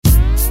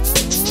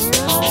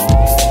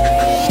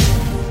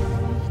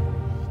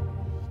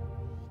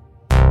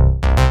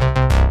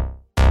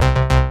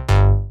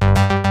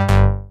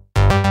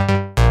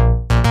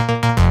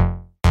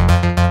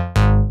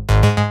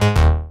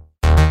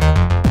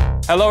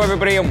Hello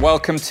everybody and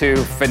welcome to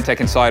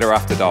FinTech Insider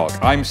After Dark.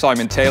 I'm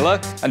Simon Taylor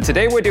and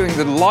today we're doing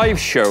the live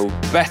show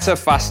Better,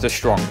 Faster,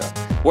 Stronger.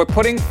 We're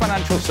putting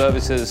financial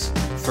services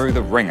through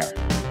the ringer.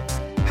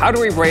 How do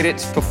we rate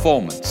its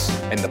performance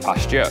in the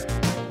past year?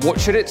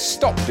 What should it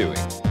stop doing?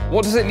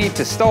 What does it need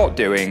to start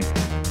doing?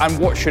 And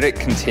what should it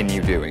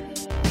continue doing?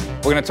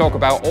 We're going to talk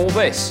about all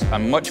this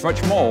and much,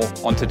 much more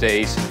on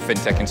today's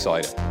FinTech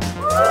Insider.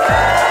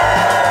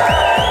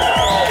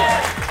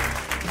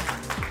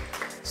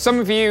 Some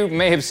of you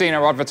may have seen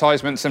our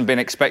advertisements and been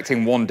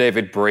expecting one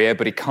David Breer,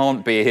 but he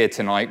can't be here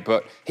tonight,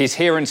 but he's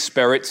here in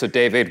spirit. So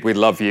David, we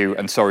love you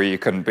and sorry you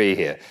couldn't be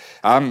here.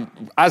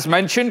 As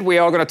mentioned, we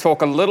are going to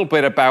talk a little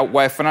bit about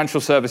where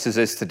financial services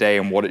is today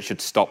and what it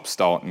should stop,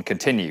 start and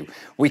continue.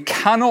 We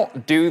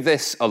cannot do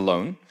this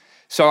alone.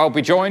 So I'll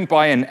be joined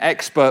by an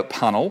expert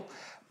panel,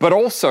 but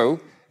also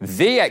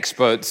the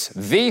experts,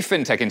 the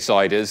FinTech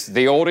Insiders,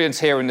 the audience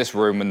here in this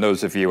room and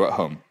those of you at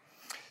home.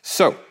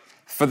 So,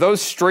 for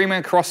those streaming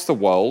across the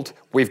world,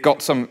 we've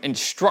got some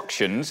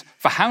instructions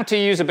for how to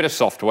use a bit of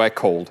software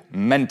called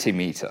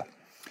Mentimeter.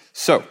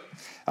 So,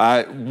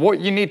 what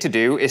you need to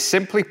do is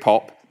simply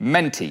pop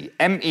Menti,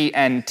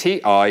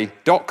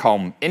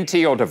 MENTI.com into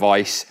your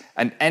device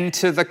and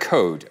enter the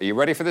code. Are you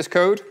ready for this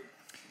code?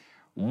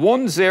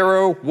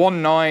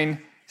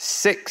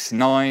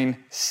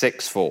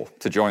 10196964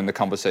 to join the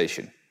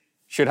conversation.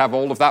 Should have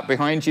all of that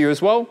behind you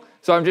as well.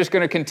 So I'm just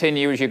going to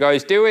continue as you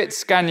guys do it.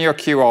 Scan your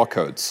QR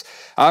codes.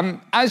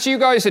 As you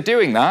guys are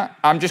doing that,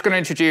 I'm just going to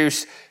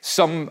introduce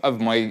some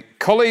of my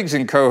colleagues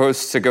and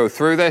co-hosts to go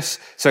through this.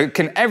 So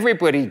can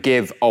everybody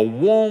give a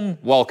warm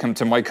welcome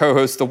to my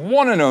co-host, the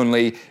one and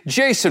only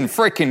Jason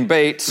frickin'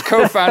 Bates,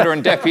 co-founder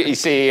and deputy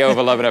CEO of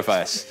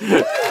 11FS.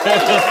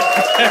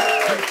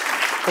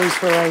 Thanks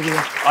for radio.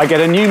 I get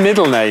a new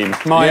middle name.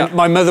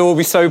 My mother will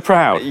be so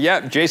proud.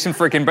 Yeah, Jason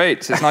frickin'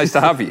 Bates. It's nice to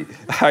have you.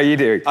 How are you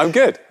doing? I'm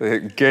good.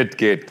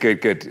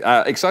 Good.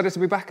 Excited to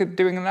be back at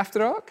doing an After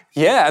Dark?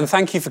 Yeah, and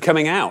thank you for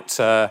coming out.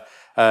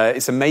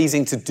 It's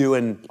amazing to do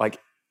an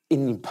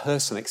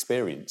in-person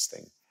experience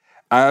thing.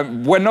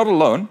 We're not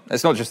alone.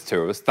 It's not just the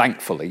two of us,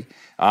 thankfully.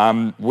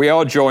 We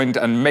are joined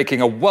and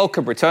making a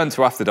welcome return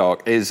to After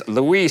Dark is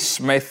Louise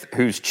Smith,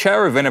 who's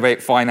Chair of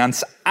Innovate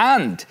Finance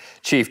and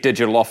Chief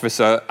Digital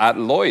Officer at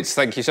Lloyds.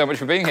 Thank you so much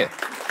for being here.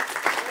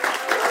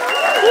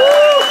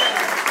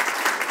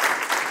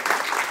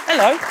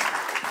 Hello.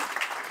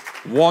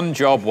 One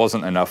job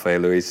wasn't enough,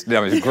 Louise?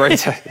 No, it's great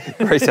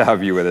to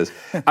have you with us.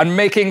 And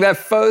making their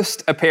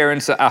first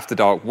appearance at After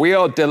Dark, we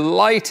are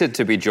delighted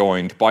to be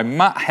joined by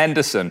Matt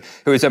Henderson,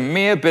 who is a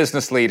mere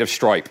business lead of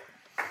Stripe.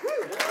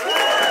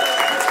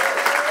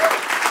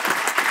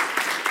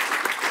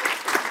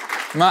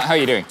 Matt, how are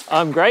you doing?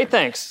 I'm great,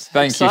 thanks.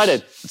 Thank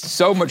Excited. you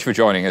so much for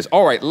joining us.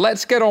 All right,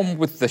 let's get on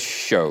with the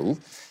show.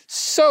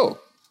 So,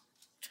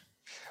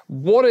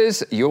 what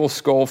is your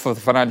score for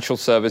the financial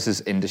services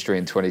industry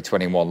in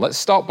 2021? Let's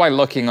start by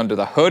looking under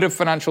the hood of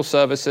financial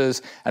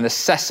services and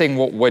assessing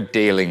what we're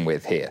dealing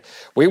with here.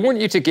 We want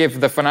you to give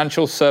the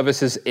financial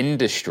services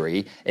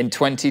industry in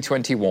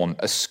 2021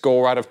 a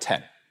score out of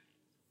 10.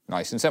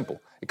 Nice and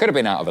simple. It could have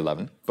been out of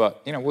 11,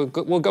 but we'll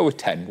go with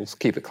 10. We'll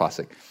keep it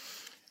classic.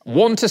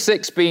 1 to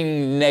 6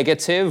 being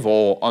negative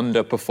or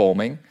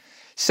underperforming.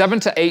 7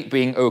 to 8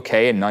 being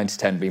okay, and 9 to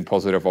 10 being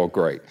positive or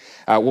great.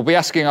 We'll be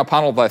asking our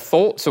panel their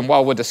thoughts, and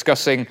while we're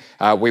discussing,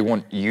 we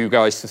want you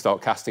guys to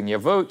start casting your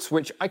votes,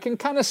 which I can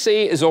kind of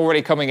see is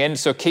already coming in,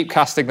 so keep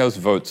casting those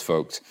votes,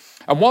 folks.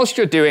 And whilst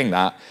you're doing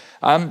that,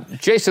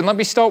 Jason, let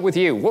me start with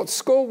you. What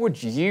score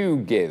would you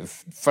give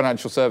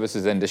financial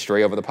services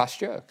industry over the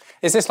past year?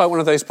 Is this like one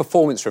of those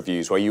performance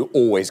reviews where you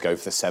always go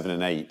for the 7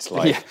 and 8?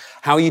 Like,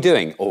 How are you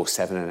doing? Oh,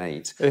 7 and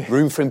 8.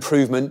 Room for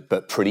improvement,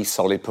 but pretty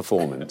solid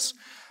performance.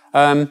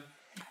 I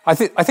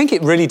think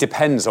it really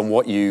depends on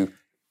what you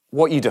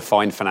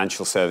define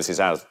financial services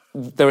as.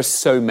 There are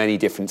so many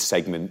different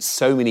segments,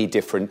 so many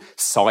different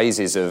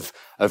sizes of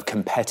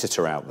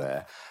competitor out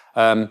there.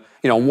 On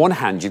one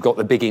hand, you've got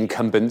the big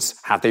incumbents.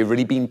 Have they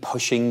really been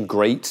pushing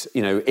great,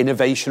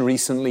 innovation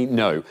recently?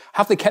 No.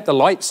 Have they kept the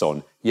lights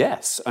on?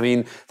 Yes. I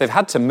mean, they've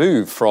had to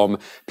move from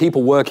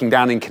people working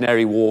down in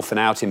Canary Wharf and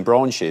out in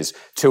branches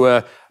to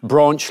a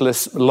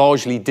branchless,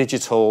 largely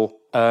digital,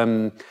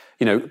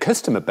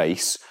 customer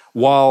base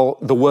while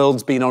the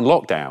world's been on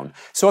lockdown.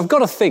 So I've got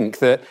to think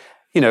that,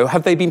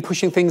 have they been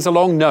pushing things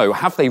along? No.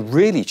 Have they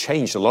really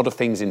changed a lot of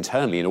things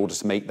internally in order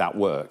to make that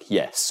work?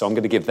 Yes. So I'm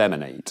going to give them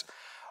an 8.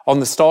 On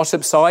the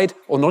startup side,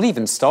 or not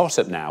even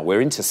startup now,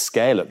 we're into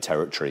scale-up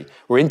territory.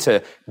 We're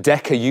into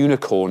Deca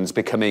unicorns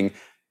becoming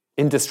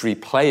industry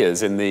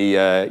players in the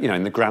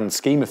in the grand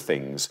scheme of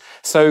things.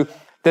 So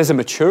there's a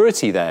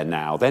maturity there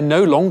now. They're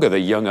no longer the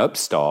young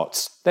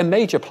upstarts. They're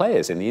major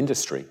players in the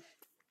industry.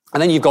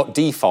 And then you've got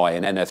DeFi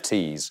and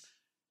NFTs.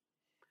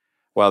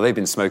 Well, they've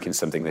been smoking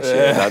something this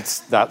year.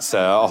 That's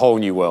a whole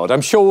new world. I'm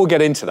sure we'll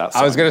get into that.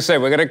 I was going to say,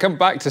 we're going to come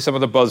back to some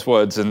of the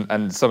buzzwords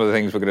and some of the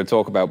things we're going to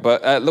talk about.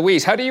 But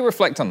Louise, how do you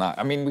reflect on that?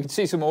 I mean, we can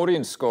see some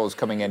audience scores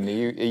coming in.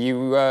 Are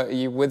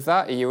you with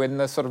that? Are you in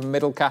the sort of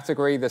middle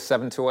category, the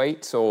 7 to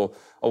 8, or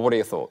what are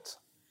your thoughts?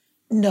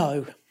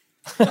 No.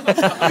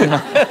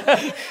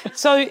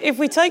 So if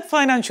we take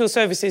financial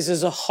services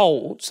as a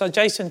whole, so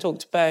Jason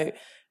talked about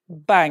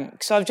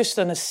banks. I've just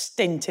done a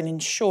stint in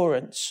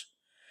insurance.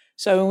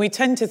 So when we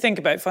tend to think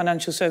about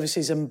financial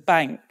services and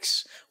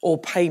banks or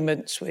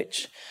payments,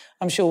 which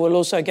I'm sure we'll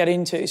also get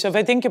into. So if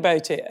I think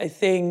about it, I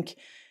think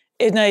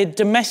in a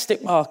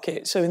domestic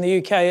market, so in the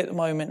UK at the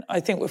moment,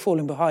 I think we're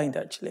falling behind,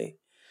 actually.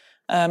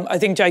 I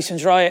think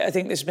Jason's right. I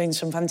think there's been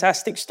some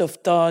fantastic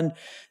stuff done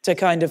to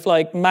kind of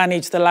like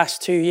manage the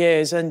last 2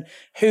 years. And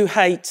who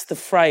hates the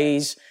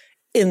phrase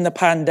in the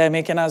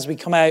pandemic and as we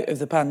come out of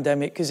the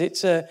pandemic? Because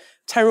it's a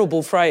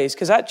terrible phrase.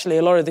 Because actually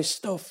a lot of this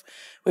stuff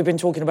we've been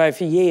talking about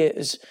for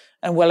years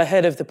and well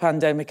ahead of the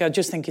pandemic, I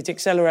just think it's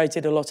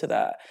accelerated a lot of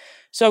that.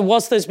 So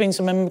whilst there's been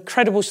some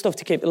incredible stuff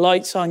to keep the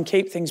lights on,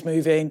 keep things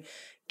moving,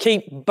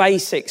 keep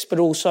basics, but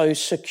also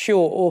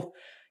secure,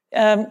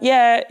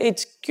 yeah,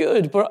 it's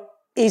good, but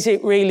is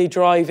it really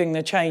driving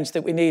the change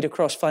that we need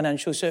across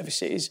financial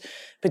services,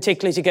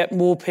 particularly to get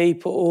more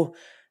people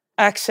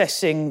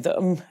accessing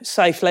them,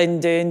 safe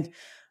lending,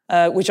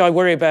 which I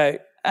worry about.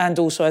 And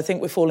also I think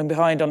we're falling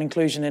behind on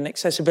inclusion and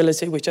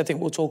accessibility, which I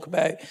think we'll talk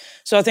about.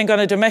 So I think on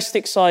a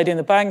domestic side in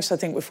the banks, I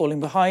think we're falling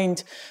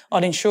behind.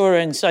 On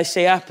insurance, I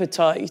see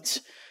appetite,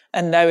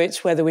 and now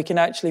it's whether we can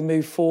actually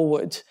move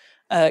forward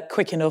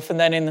quick enough. And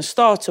then in the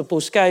startup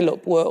or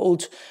scale-up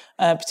world,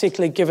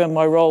 particularly given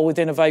my role with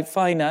Innovate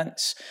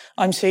Finance,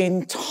 I'm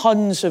seeing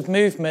tons of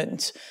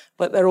movement,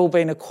 but they're all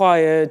being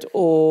acquired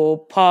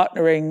or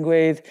partnering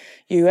with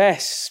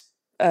US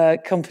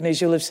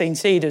companies. You'll have seen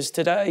Cedars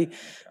today.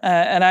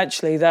 And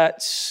actually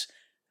that's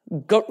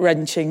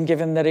gut-wrenching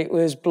given that it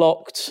was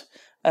blocked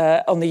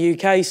on the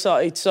UK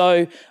side.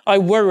 So I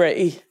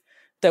worry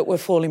that we're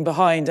falling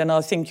behind, and I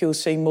think you'll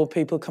see more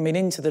people coming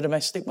into the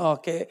domestic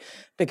market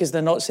because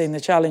they're not seeing the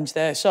challenge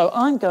there. So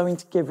I'm going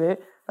to give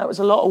it, that was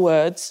a lot of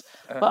words,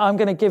 but I'm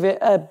going to give it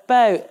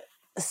about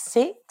a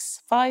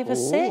 6, 5 or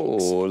 6.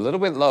 Oh, a little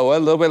bit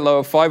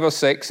lower, 5 or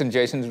 6, and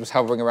Jason's was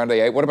hovering around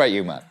the 8. What about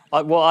you, Matt?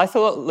 Well, I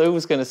thought Lou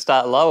was going to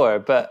start lower,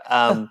 but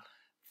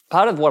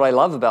part of what I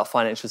love about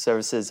financial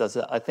services is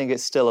I think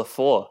it's still a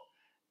 4.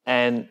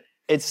 And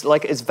it's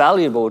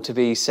valuable to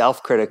be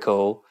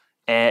self-critical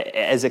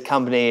as a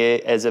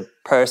company, as a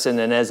person,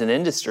 and as an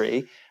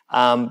industry,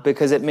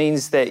 because it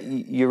means that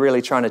you're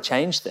really trying to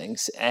change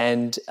things.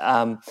 And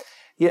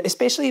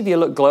especially if you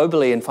look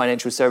globally in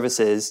financial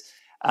services,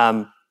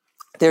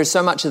 there's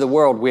so much of the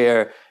world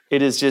where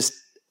it is just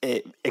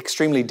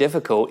extremely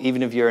difficult,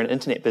 even if you're an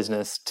internet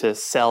business, to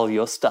sell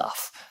your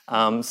stuff.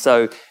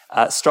 So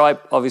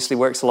Stripe obviously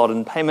works a lot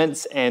in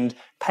payments, and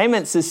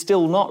payments is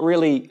still not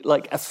really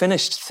like a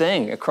finished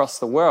thing across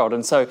the world.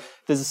 And so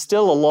there's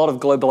still a lot of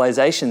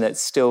globalization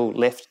that's still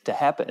left to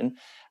happen.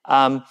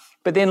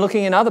 But then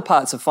looking in other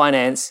parts of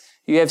finance,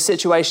 you have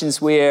situations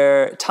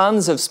where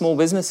tons of small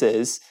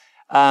businesses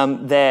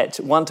that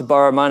want to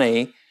borrow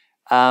money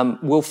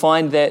will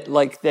find that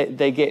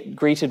they get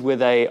greeted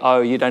with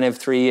you don't have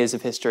 3 years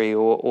of history,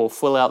 or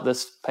fill out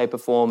this paper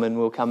form and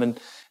we'll come and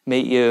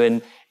meet you.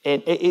 And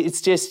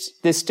it's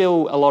just, there's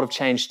still a lot of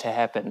change to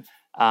happen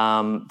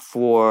and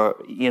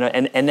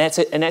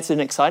that's an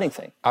exciting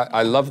thing.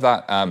 I love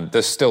that.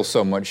 There's still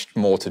so much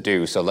more to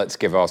do, so let's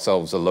give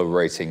ourselves a low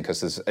rating,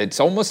 because it's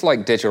almost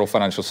like digital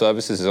financial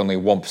services is only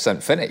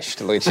 1%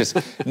 finished, which is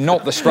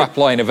not the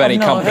strapline of any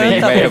company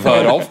you may have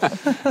heard of.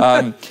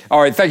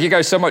 All right, thank you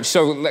guys so much.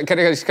 So can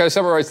I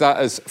summarize that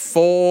as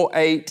 4,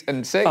 8,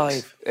 and 6?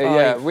 5.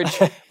 Yeah, which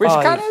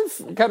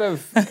kind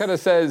of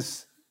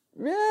says,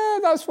 yeah,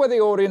 that's where the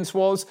audience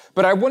was.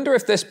 But I wonder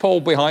if this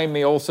poll behind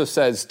me also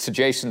says, to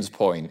Jason's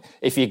point,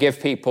 if you give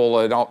people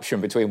an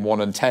option between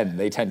 1 and 10,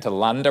 they tend to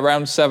land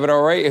around 7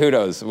 or 8. Who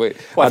knows? Well,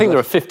 I think there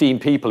are 15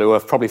 people who are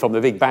probably from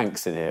the big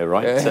banks in here,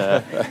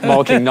 right?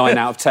 Marking 9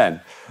 out of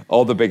 10.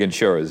 All the big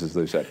insurers, as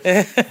they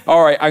said.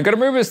 All right, I'm going to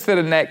move us to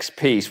the next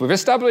piece. We've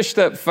established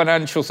that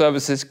financial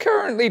services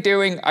currently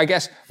doing, I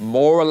guess,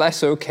 more or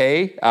less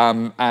okay,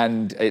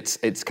 and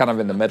it's kind of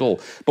in the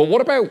middle. But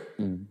what about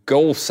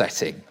goal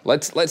setting?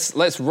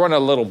 Let's run a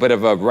little bit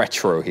of a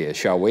retro here,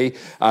 shall we?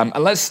 And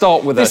let's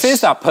start with this. This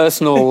is that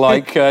personal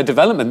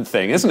development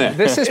thing, isn't it?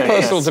 This is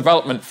personal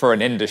development for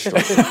an industry.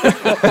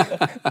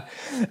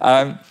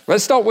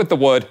 Let's start with the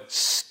word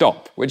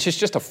stop, which is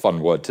just a fun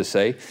word to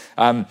say.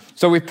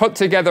 So we've put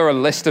together a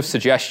list of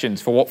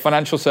suggestions for what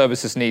financial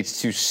services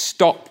needs to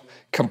stop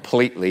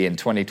completely in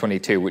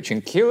 2022, which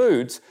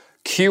includes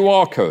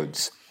QR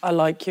codes. I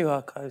like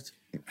QR codes.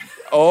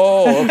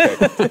 Oh,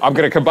 okay. I'm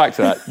going to come back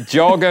to that.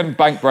 Jargon,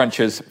 bank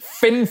branches,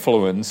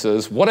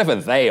 finfluencers, whatever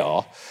they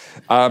are,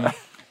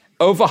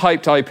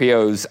 overhyped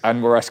IPOs,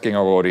 and we're asking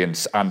our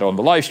audience and on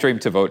the live stream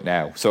to vote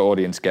now. So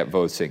audience, get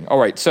voting. All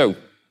right, so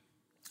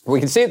we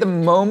can see at the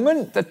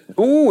moment that,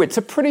 it's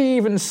a pretty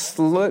even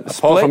split.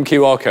 Apart from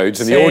QR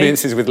codes, and the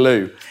audience is with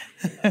Lou.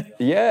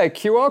 Yeah,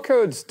 QR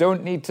codes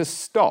don't need to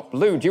stop.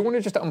 Lou, do you want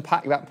to just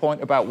unpack that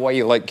point about why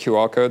you like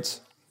QR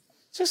codes?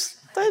 Just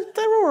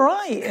they're all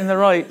right in the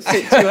right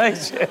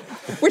situation.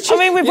 Which I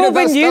mean, we've all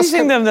been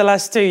using them the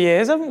last 2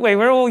 years, haven't we?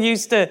 We're all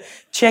used to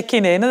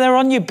checking in, and they're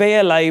on your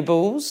beer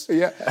labels.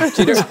 Yeah.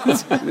 Do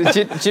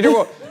you know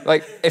what?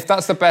 Like, if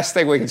that's the best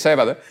thing we can say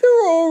about them,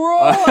 they're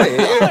all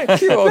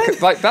right.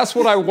 Like, that's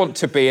what I want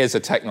to be as a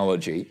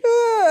technology.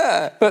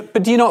 Yeah.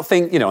 But do you not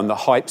think, on the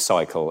hype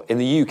cycle, in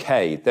the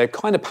UK, they're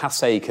kind of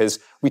passé because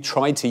we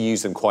tried to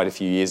use them quite a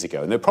few years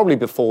ago, and they're probably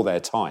before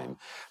their time.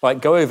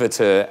 Like, go over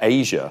to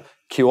Asia,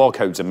 QR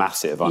codes are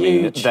massive. I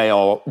mean, they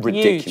are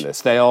ridiculous.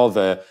 Huge. They are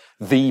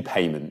the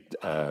payment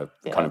kind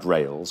of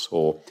rails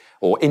or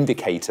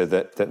indicator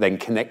that then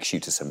connects you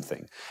to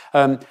something.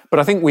 But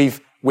I think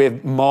we're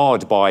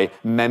marred by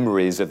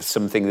memories of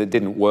something that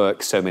didn't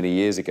work so many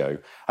years ago.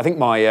 I think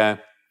my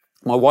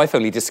wife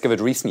only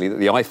discovered recently that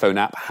the iPhone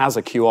app has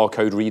a QR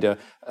code reader.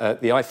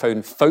 The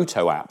iPhone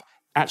photo app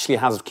actually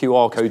has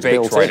QR codes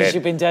built in. Because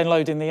you've been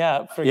downloading the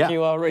app for a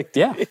QR reader.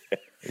 Yeah.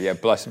 Yeah,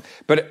 bless them.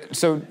 But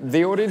so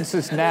the audience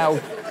has now...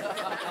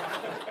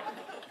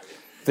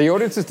 The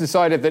audience has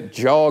decided that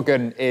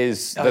jargon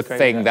is the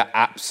thing that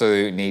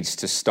absolutely needs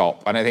to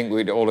stop. And I think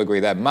we'd all agree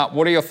there. Matt,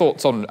 what are your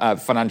thoughts on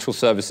financial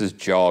services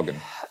jargon?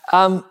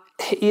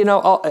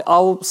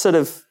 I'll sort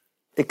of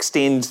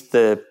extend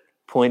the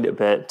point a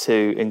bit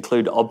to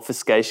include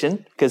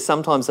obfuscation, because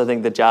sometimes I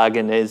think the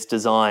jargon is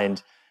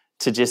designed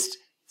to just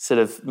sort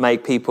of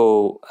make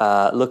people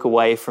look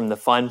away from the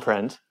fine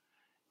print.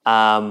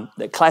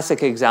 The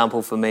classic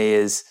example for me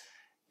is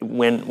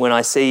when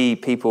I see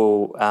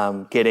people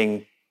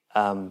getting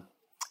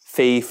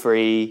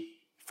fee-free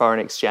foreign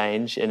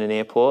exchange in an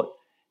airport,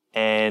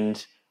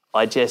 and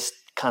I just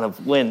kind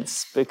of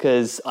wince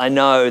because I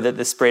know that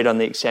the spread on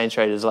the exchange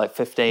rate is like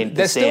 15%.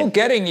 They're still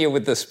getting you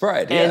with the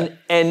spread, and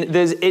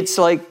it's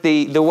like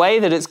the way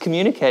that it's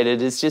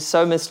communicated is just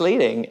so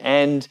misleading,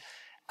 and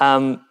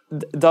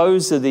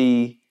those are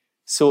the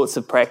sorts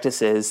of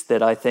practices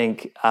that I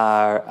think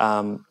are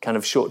kind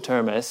of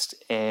short-termist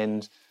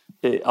and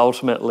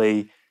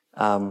ultimately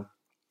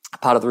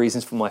part of the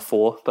reasons for my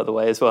 4, by the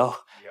way, as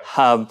well.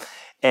 Yep.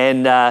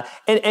 And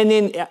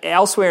then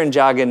elsewhere in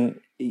jargon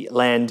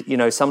land,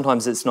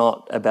 sometimes it's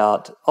not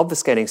about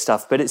obfuscating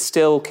stuff, but it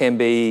still can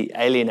be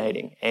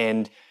alienating.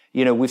 And,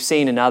 we've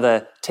seen in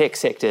other tech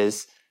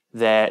sectors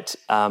that,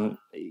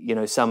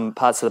 some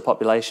parts of the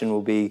population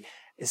will be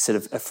sort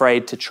of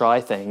afraid to try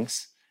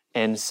things.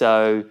 And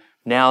so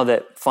now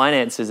that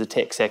finance is a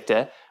tech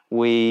sector,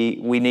 we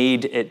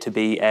need it to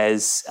be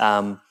as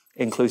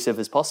inclusive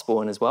as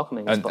possible and as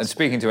welcoming as possible. And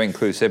speaking to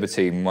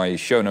inclusivity, my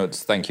show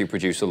notes, thank you,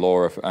 producer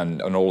Laura,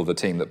 and all of the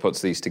team that puts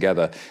these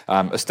together.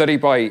 A study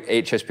by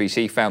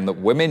HSBC found that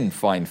women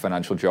find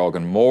financial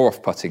jargon more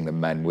off-putting than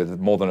men, with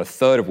more than a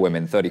third of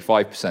women,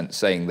 35%,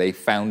 saying they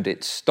found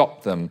it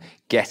stopped them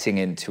getting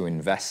into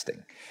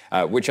investing.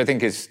 Which I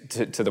think is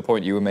to the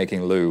point you were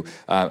making, Lou,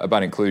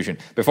 about inclusion.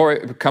 Before I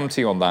come to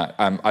you on that,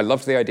 I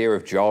loved the idea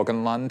of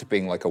Jargon Land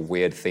being like a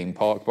weird theme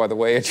park, by the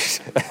way.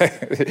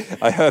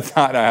 I heard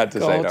that and I had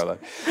to say it out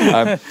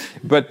loud.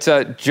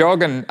 But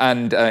jargon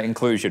and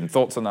inclusion,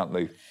 thoughts on that,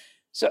 Lou?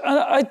 So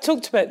I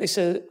talked about this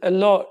a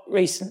lot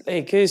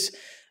recently because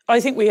I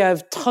think we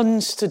have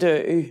tons to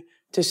do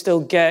to still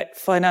get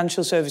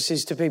financial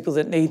services to people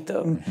that need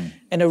them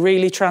in a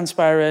really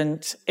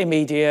transparent,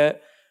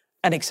 immediate,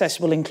 an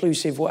accessible,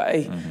 inclusive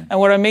way. And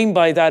what I mean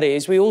by that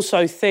is we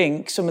also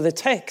think some of the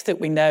tech that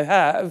we now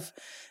have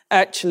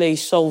actually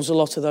solves a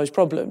lot of those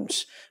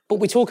problems. But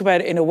we talk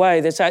about it in a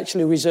way that's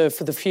actually reserved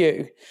for the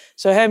few.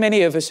 So how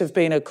many of us have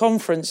been at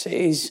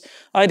conferences?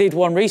 I did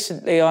one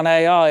recently on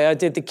AI. I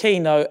did the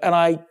keynote, and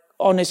I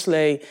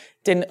honestly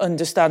didn't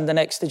understand the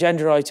next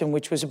agenda item,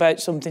 which was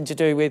about something to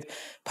do with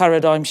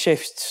paradigm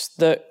shifts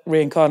that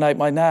reincarnate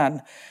my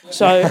nan.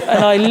 So,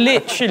 and I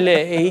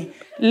literally,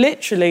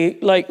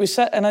 like we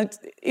said, and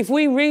if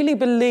we really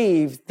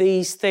believe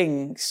these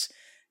things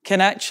can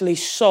actually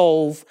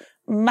solve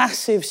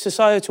massive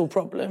societal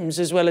problems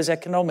as well as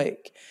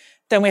economic,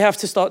 then we have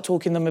to start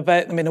talking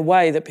about them in a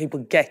way that people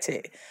get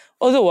it.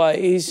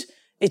 Otherwise,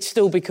 it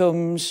still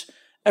becomes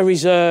a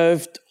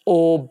reserved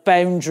or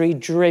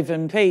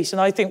boundary-driven piece. And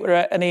I think we're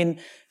at an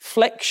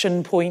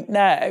inflection point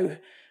now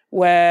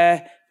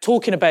where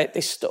talking about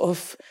this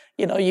stuff,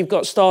 you've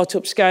got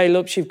startup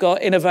scale-ups, you've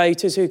got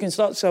innovators who can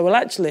start to say, well,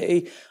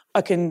 actually,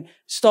 I can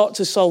start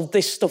to solve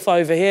this stuff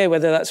over here,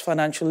 whether that's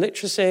financial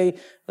literacy,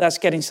 that's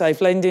getting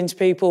safe lending to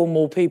people,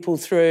 more people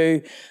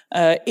through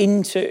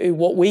into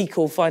what we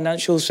call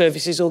financial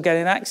services or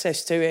getting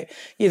access to it.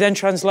 You then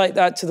translate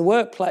that to the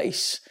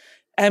workplace.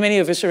 How many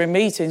of us are in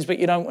meetings, but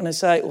you don't want to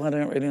say, I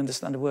don't really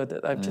understand a word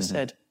that they've just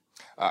said.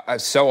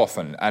 So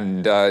often,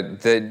 and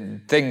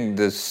the thing,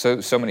 there's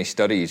so many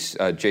studies.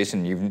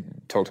 Jason, you've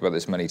talked about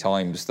this many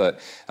times, that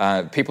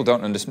people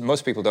don't understand.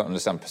 Most people don't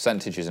understand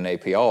percentages and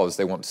APRs.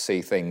 They want to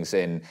see things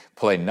in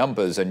plain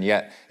numbers, and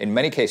yet in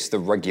many cases the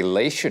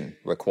regulation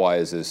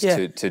requires us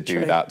to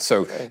do that.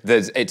 So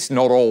it's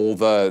not all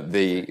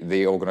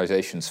the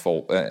organisation's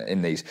fault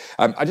in these.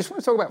 I just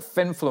want to talk about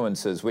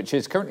Finfluencers, which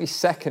is currently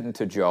second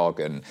to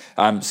jargon.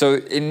 So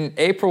in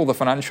April, the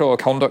Financial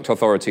Conduct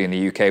Authority in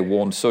the UK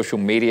warned social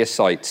media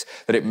sites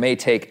that it may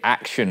take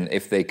action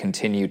if they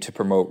continue to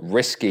promote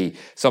risky,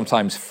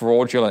 sometimes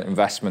fraudulent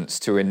investments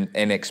to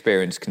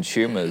inexperienced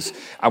consumers.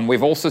 And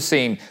we've also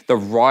seen the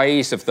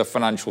rise of the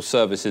financial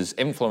services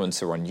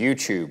influencer on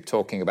YouTube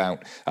talking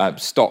about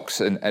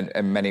stocks and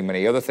many,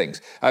 many other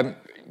things.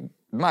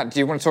 Matt, do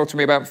you want to talk to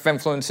me about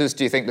Finfluencers?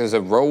 Do you think there's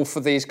a role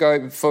for these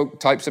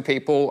types of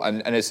people?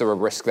 And is there a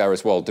risk there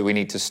as well? Do we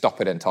need to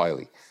stop it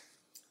entirely?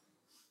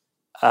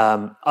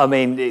 I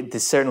mean,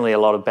 there's certainly a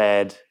lot of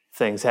bad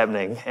things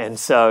happening, and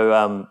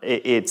so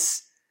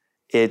it's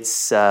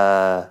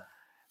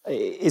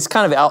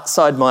kind of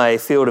outside my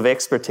field of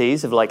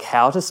expertise of like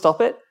how to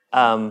stop it,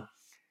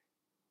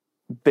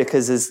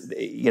 because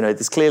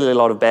there's clearly a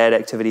lot of bad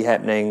activity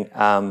happening.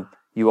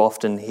 You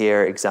often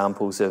hear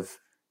examples of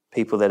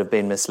people that have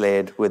been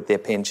misled with their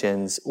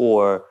pensions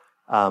or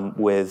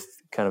with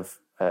kind of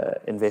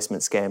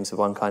investment scams of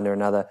one kind or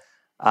another.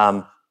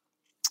 On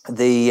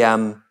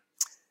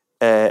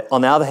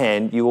the other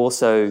hand, you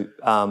also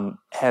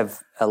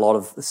have a lot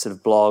of sort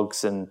of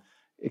blogs and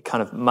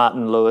kind of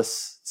Martin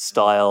Lewis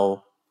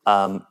style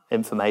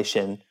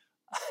information.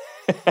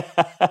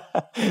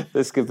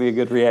 This could be a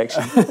good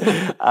reaction.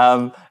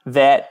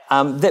 That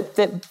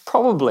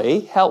probably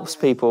helps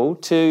people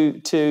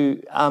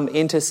to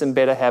enter some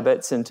better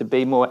habits and to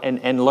be more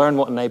and learn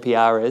what an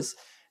APR is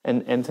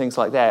and things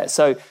like that.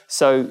 So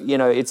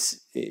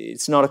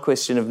it's not a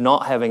question of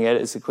not having it;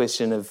 it's a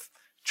question of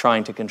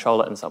trying to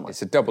control it in some way.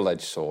 It's a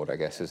double-edged sword, I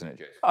guess, isn't it,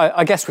 Jason?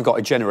 I guess we've got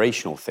a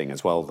generational thing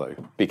as well, though,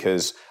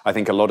 because I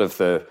think a lot of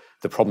the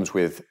problems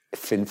with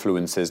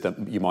Finfluencers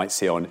that you might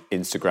see on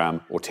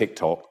Instagram or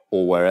TikTok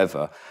or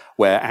wherever,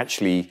 where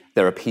actually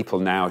there are people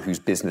now whose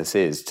business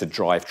is to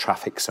drive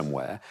traffic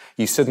somewhere,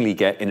 you suddenly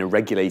get in a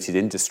regulated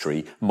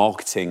industry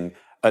marketing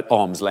at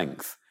arm's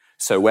length.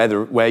 So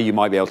where you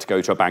might be able to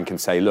go to a bank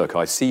and say, look,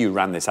 I see you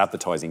ran this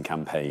advertising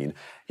campaign,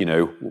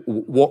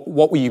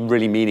 what were you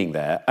really meaning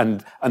there?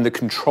 And the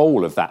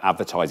control of that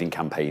advertising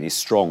campaign is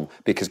strong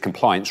because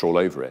compliance are all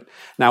over it.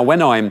 Now,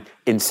 when I'm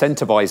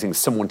incentivizing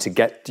someone to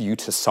get you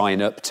to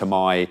sign up to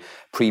my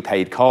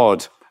prepaid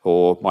card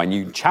or my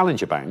new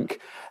Challenger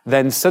Bank,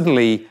 then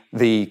suddenly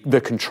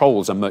the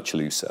controls are much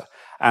looser.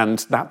 And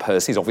that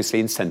person is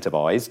obviously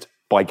incentivized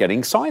by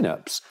getting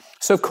sign-ups.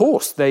 So, of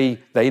course, they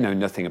know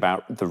nothing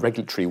about the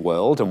regulatory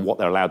world and what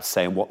they're allowed to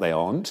say and what they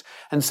aren't.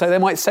 And so they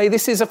might say,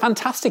 this is a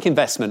fantastic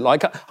investment.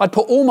 Like, I'd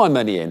put all my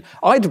money in.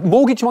 I'd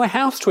mortgage my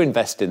house to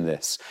invest in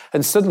this.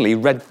 And suddenly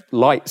red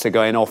lights are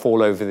going off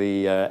all over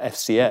the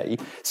FCA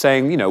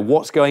saying,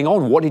 what's going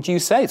on? What did you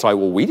say? It's like,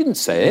 well, we didn't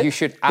say it. You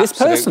should this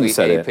person absolutely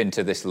said ape it.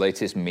 into this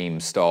latest meme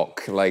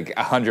stock. Like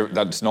 100,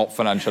 that's not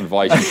financial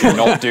advice. You should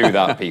not do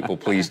that, people.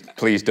 Please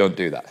don't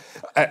do that.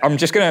 I'm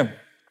just going to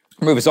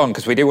move us on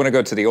because we do want to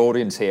go to the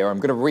audience here. I'm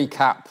going to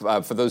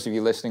recap for those of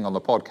you listening on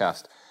the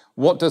podcast.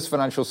 What does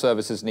financial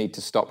services need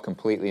to stop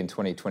completely in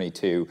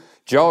 2022?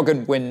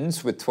 Jargon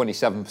wins with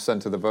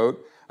 27% of the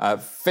vote.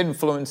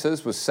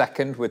 Finfluencers was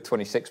second with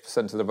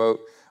 26% of the vote.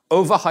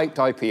 Overhyped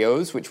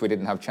IPOs, which we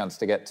didn't have a chance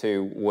to get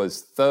to,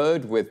 was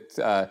third with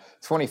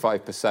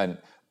 25%.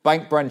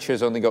 Bank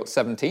branches only got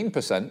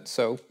 17%,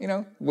 so,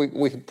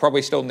 we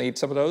probably still need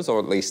some of those, or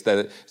at least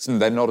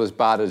they're not as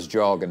bad as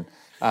jargon.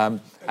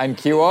 And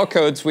QR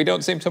codes, we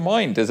don't seem to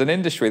mind as an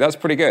industry. That's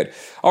pretty good.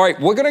 All right,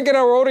 we're going to get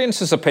our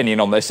audience's opinion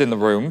on this in the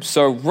room.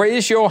 So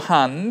raise your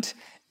hand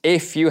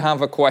if you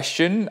have a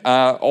question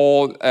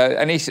or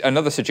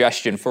another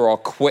suggestion for our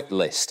quit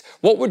list.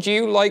 What would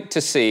you like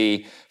to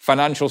see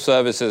financial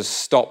services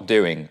stop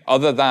doing,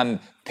 other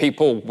than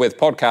people with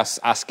podcasts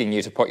asking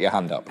you to put your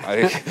hand up?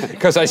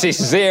 Because I see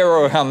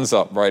 0 hands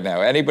up right now.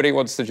 Anybody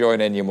wants to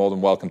join in, you're more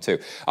than welcome to.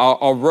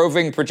 Our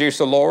roving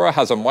producer, Laura,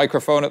 has a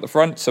microphone at the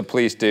front, so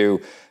please do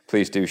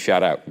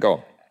shout out. Go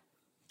on.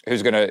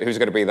 Who's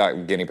gonna be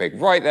that guinea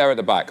pig? Right there at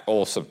the back.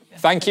 Awesome.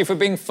 Thank you for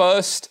being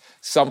first.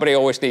 Somebody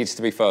always needs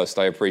to be first.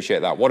 I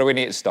appreciate that. What do we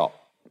need to stop?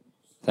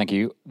 Thank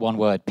you. One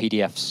word,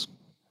 PDFs.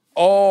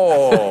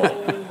 Oh.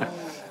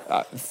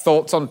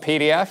 Thoughts on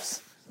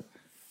PDFs?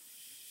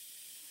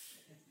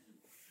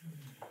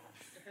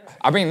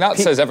 I mean, that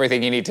says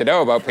everything you need to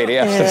know about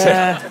PDFs.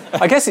 Yeah.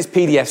 I guess it's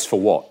PDFs for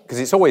what? Because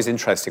it's always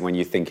interesting when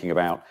you're thinking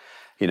about,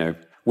 we're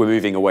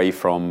moving away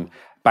from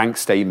bank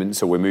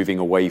statements or we're moving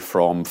away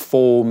from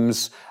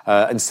forms,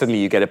 and suddenly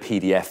you get a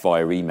PDF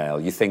via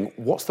email. You think,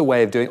 what's the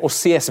way of doing it? Or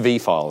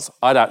CSV files.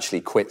 I'd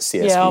actually quit CSV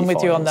files. Yeah, I'm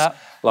with you on that.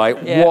 Like,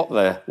 what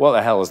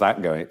the hell is that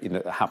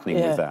happening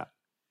with that?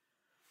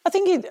 I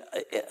think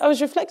I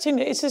was reflecting,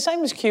 it's the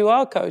same as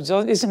QR codes,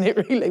 isn't it,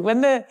 really?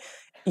 When they're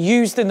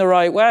used in the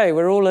right way,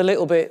 we're all a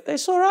little bit,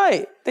 it's all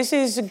right. This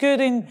is a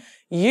good in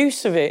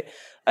use of it.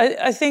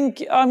 I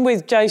think I'm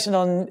with Jason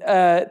on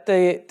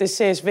the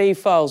CSV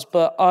files,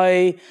 but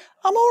I'm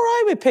all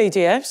right with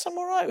PDFs. I'm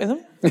all right with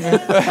them.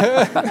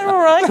 They're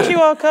all right.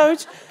 QR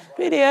codes.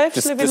 PDFs,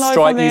 Just living the life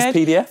Stripe on the use edge.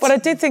 PDFs? But I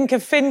did think a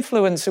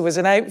Finfluencer was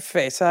an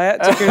outfit. I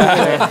had to Google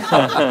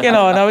it, and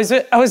I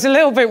was a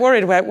little bit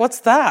worried about what's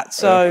that.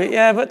 So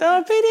yeah, but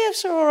no,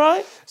 PDFs are all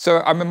right.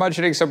 So I'm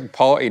imagining some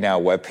party now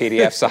where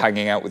PDFs are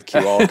hanging out with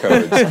QR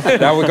codes.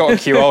 Now we've got a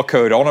QR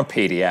code on a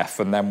PDF,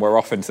 and then we're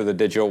off into the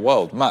digital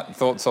world. Matt,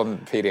 thoughts on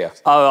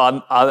PDFs?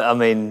 Oh,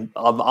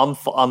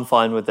 I'm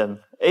fine with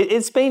them.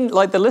 It's been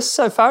like the list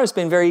so far has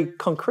been very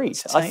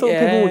concrete. I thought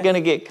people were going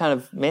to get kind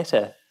of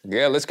meta.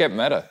 Yeah, let's get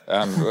meta.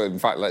 In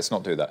fact, let's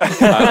not do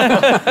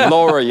that.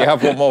 Laura, you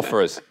have one more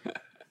for us.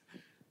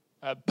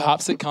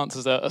 Perhaps it counts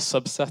as a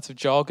subset of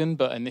jargon,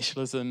 but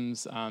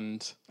initialisms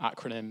and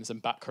acronyms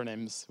and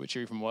backronyms, which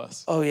are even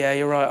worse. Oh yeah,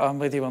 you're right. I'm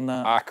with you on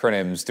that.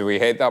 Acronyms. Do we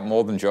hate that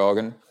more than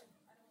jargon?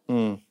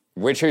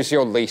 Which is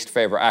your least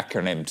favourite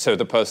acronym? So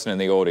the person in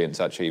the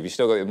audience, actually. Have you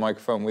still got your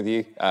microphone with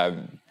you?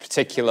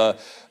 Particular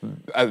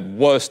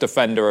worst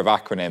offender of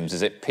acronyms.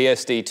 Is it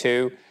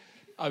PSD2?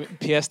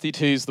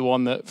 PSD2 is the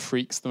one that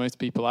freaks the most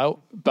people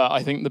out. But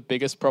I think the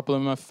biggest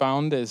problem I've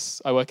found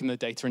is I work in the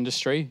data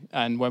industry,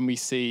 and when we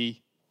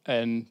see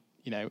an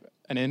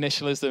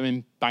initialism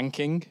in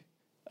banking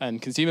and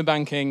consumer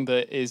banking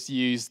that is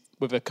used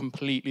with a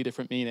completely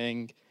different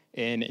meaning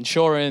in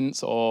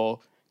insurance or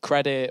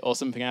credit or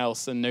something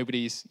else, and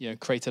nobody's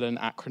created an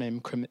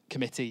acronym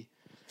committee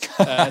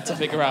to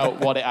figure out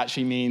what it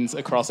actually means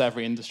across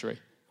every industry.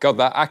 God,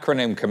 that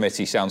acronym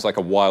committee sounds like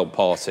a wild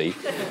party.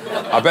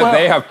 I bet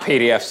they have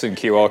PDFs and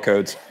QR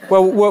codes.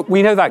 Well,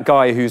 we know that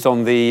guy who's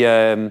on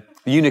the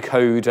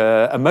Unicode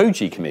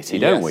emoji committee,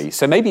 don't we?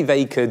 So maybe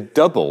they could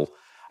double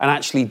and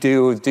actually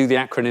do the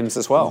acronyms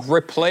as well.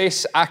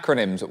 Replace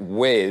acronyms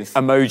with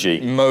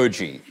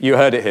emoji. You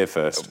heard it here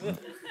first.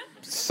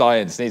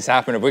 Science needs to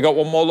happen. Have we got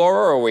one more,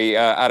 Laura, or are we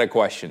out of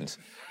questions?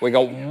 We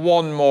got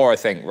one more, I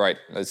think. Right,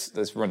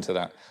 let's run to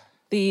that.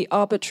 The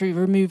arbitrary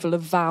removal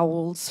of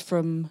vowels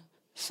from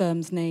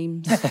firms'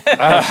 names. I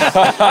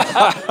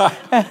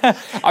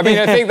mean,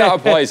 I think that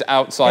applies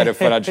outside of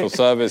financial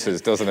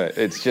services, doesn't it?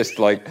 It's just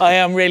like... I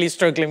am really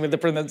struggling with the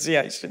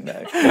pronunciation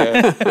now.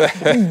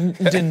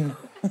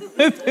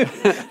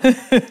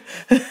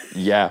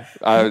 Yeah.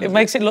 It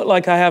makes it look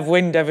like I have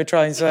wind ever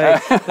try and say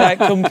that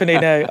company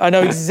now. I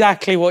know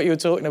exactly what you're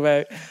talking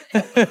about.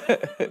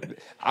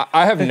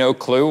 I have no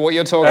clue what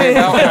you're talking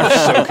about.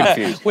 I'm so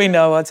confused. We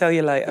know, I'll tell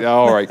you later.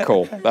 All right,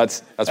 cool.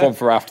 That's one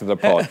for after the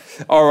pod.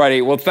 All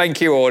righty, well, thank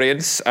you,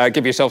 audience.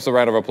 Give yourselves a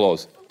round of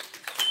applause.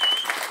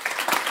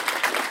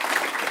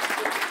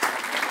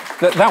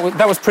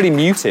 That was pretty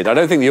muted. I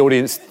don't think the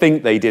audience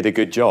think they did a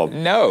good job.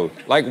 No.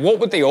 Like, what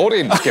would the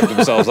audience give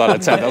themselves out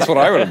of 10? That's what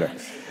I want to know.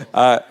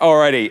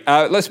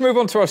 Alrighty, let's move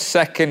on to our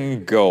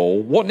second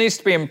goal. What needs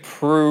to be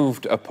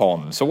improved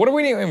upon? So what do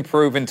we need to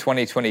improve in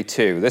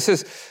 2022? This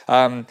is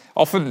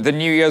often the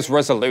New Year's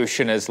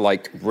resolution is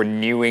like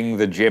renewing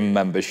the gym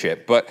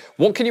membership. But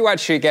what can you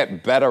actually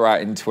get better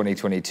at in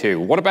 2022?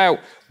 What about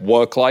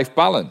work-life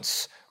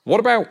balance?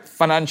 What about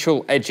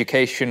financial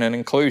education and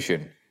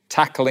inclusion?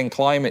 Tackling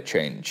climate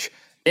change,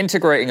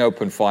 integrating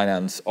open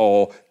finance,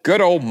 or good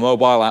old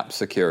mobile app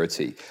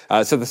security.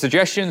 So the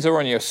suggestions are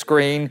on your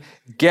screen.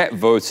 Get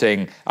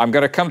voting. I'm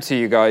going to come to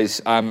you guys.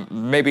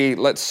 Maybe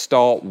let's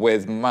start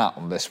with Matt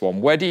on this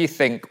one. Where do you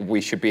think we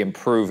should be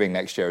improving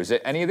next year? Is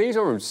it any of these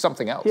or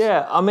something else?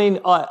 Yeah, I mean,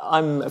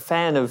 I'm a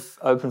fan of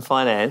open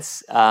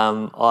finance.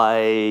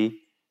 I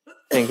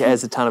think it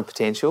has a ton of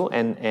potential,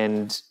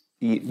 and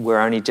we're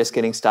only just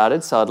getting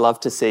started. So I'd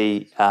love to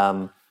see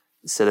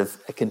sort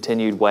of a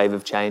continued wave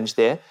of change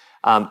there,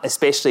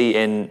 especially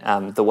in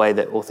the way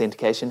that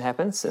authentication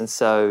happens. And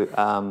so,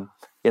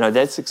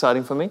 that's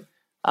exciting for me.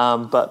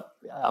 But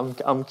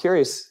I'm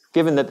curious,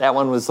 given that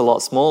one was a lot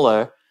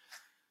smaller,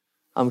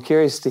 I'm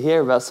curious to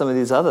hear about some of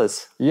these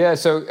others. Yeah,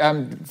 so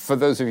for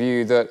those of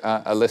you that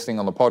are listening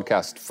on the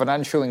podcast,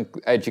 financial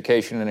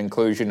education and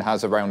inclusion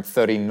has around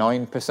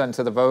 39%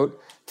 of the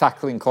vote.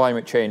 Tackling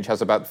climate change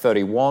has about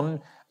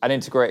 31%. And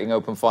integrating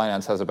open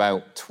finance has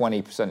about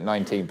 20%,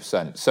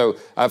 19%. So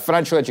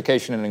financial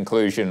education and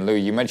inclusion, Lou,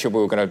 you mentioned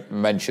we were going to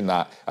mention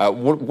that.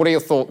 What are your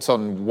thoughts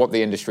on what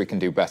the industry can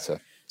do better?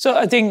 So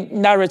I think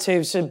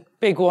narrative's a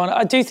big one.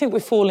 I do think we're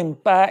falling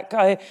back.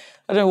 I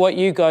don't know what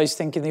you guys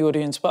think in the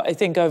audience, but I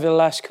think over the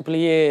last couple of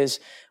years,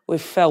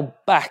 we've fell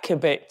back a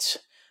bit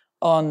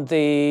on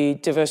the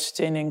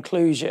diversity and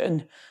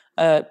inclusion,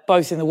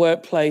 both in the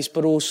workplace,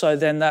 but also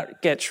then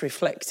that gets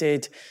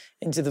reflected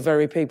into the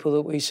very people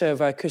that we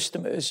serve, our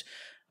customers.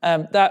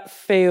 That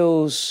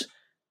feels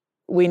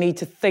we need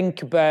to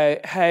think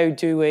about how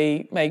do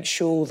we make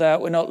sure that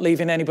we're not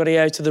leaving anybody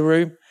out of the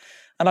room.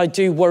 And I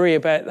do worry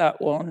about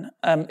that one.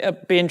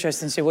 It'd be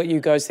interesting to see what you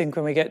guys think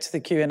when we get to the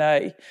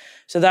Q&A.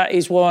 So that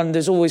is one.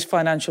 There's always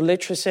financial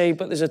literacy,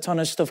 but there's a ton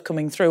of stuff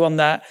coming through on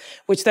that,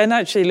 which then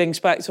actually links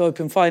back to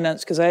open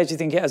finance, because I actually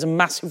think it has a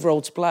massive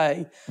role to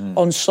play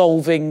on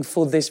solving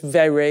for this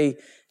very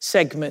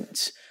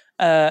segment.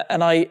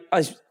 And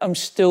I'm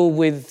still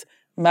with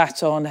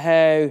Matt on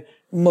how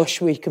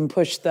much we can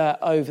push that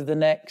over the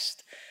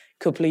next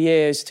couple of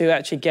years to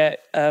actually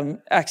get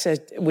access.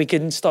 We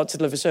can start to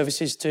deliver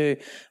services to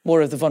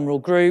more of the vulnerable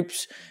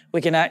groups.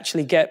 We can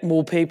actually get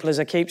more people, as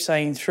I keep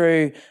saying,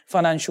 through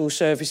financial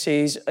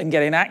services and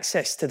getting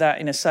access to that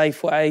in a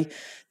safe way.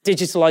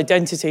 Digital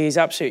identity is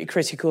absolutely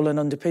critical and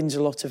underpins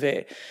a lot of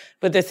it.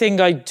 But the thing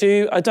I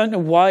don't know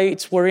why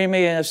it's worrying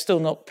me, and I've still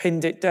not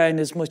pinned it down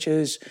as much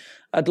as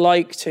I'd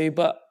like to,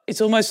 but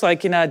it's almost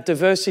like in our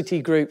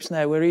diversity groups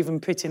now, we're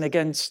even pitting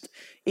against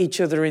each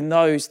other in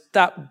those.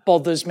 That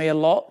bothers me a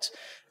lot.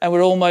 And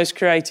we're almost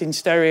creating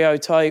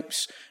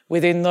stereotypes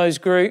within those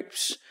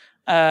groups.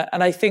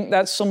 And I think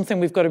that's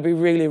something we've got to be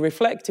really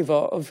reflective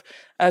of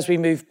as we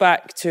move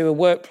back to a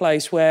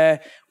workplace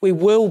where we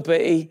will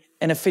be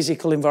in a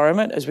physical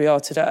environment as we are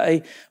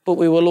today, but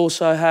we will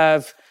also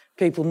have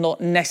people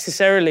not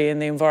necessarily in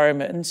the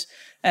environment.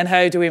 And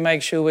how do we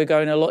make sure we're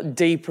going a lot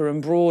deeper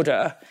and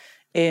broader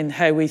in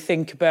how we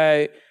think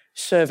about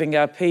serving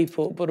our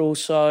people, but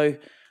also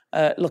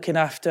looking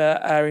after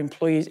our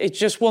employees? It's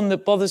just one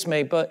that bothers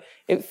me, but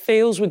it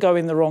feels we're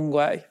going the wrong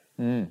way.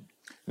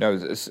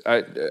 No,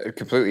 I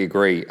completely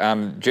agree.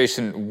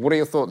 Jason, what are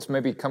your thoughts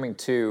maybe coming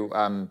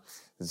to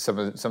some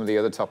of the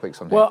other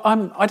topics on here? Well,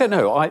 I don't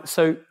know.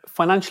 So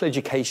financial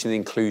education and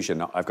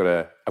inclusion, I've got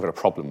a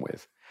problem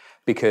with,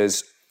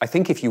 because I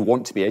think if you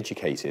want to be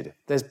educated,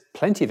 there's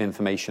plenty of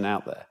information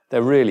out there.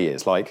 There really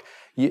is. Like,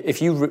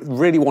 if you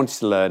really wanted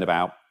to learn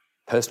about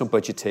personal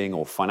budgeting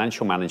or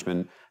financial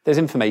management, there's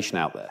information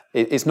out there.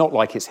 It's not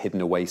like it's hidden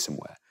away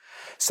somewhere.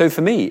 So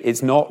for me,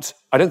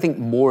 I don't think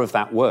more of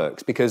that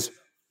works, because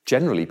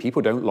generally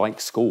people don't like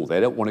school. They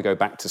don't want to go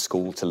back to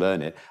school to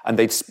learn it. And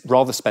they'd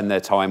rather spend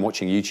their time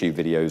watching YouTube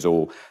videos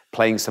or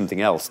playing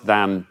something else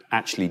than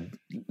actually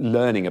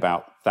learning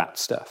about that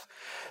stuff.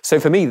 So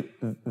for me,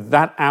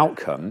 that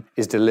outcome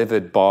is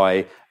delivered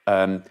by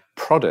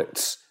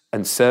products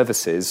and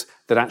services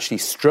that actually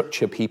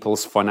structure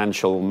people's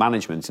financial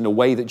management in a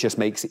way that just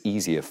makes it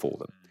easier for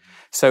them.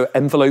 So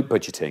envelope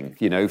budgeting,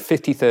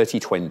 50, 30,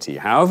 20,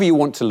 however you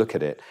want to look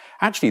at it.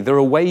 Actually, there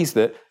are ways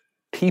that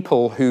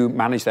people who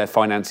manage their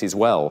finances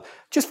well,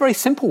 just very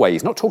simple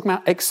ways, not talking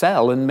about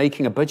Excel and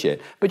making a budget,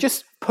 but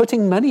just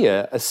putting money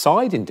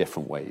aside in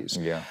different ways.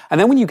 Yeah. And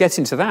then when you get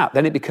into that,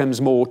 then it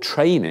becomes more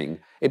training,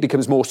 it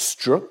becomes more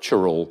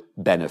structural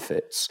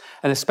benefits.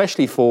 And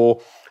especially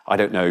for, I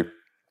don't know,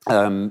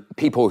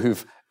 people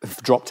who've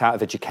dropped out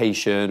of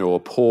education or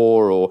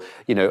poor or,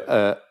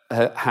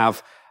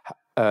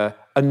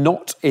 are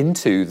not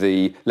into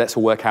the let's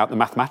work out the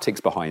mathematics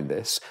behind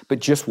this, but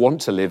just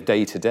want to live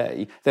day to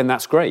day, then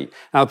that's great.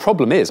 Now, the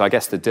problem is, I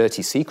guess the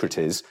dirty secret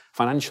is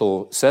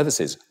financial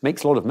services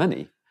makes a lot of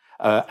money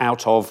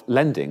out of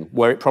lending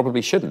where it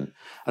probably shouldn't.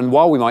 And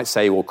while we might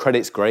say, well,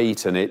 credit's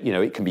great and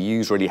it can be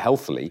used really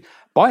healthily,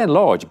 by and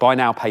large, buy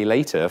now, pay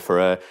later for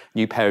a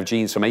new pair of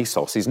jeans from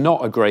ASOS is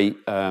not a great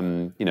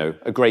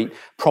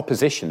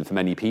proposition for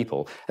many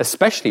people,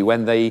 especially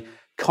when they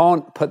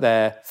can't put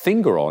their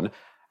finger on,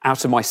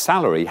 out of my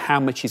salary, how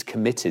much is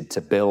committed to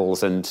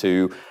bills and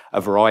to a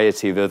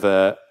variety of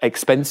other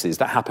expenses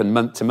that happen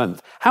month to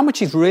month. How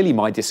much is really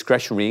my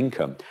discretionary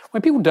income?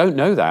 When people don't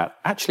know that,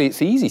 actually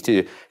it's easy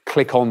to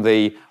click on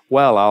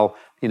I'll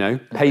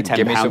pay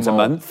 £10 a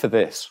month for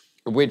this.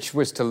 Which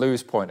was to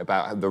Lou's point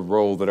about the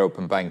role that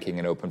open banking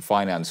and open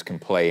finance can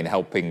play in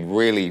helping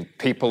really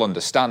people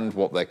understand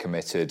what they're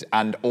committed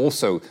and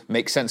also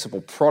make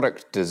sensible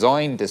product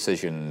design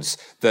decisions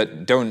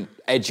that don't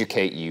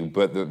educate you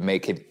but that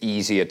make it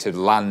easier to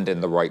land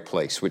in the right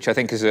place, which I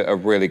think is a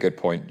really good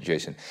point,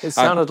 Jason. It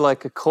sounded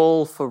like a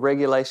call for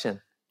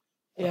regulation.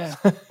 Yeah.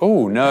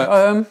 Oh,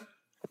 no.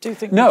 I do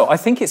think... No, I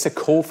think it's a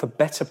call for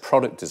better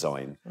product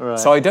design. Right.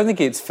 So I don't think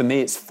it's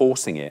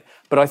forcing it,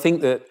 but I think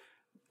that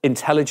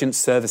intelligent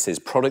services,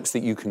 products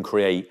that you can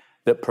create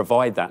that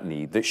provide that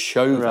need, that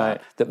show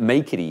that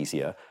make it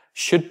easier,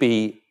 should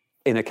be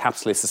in a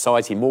capitalist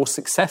society more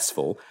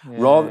successful,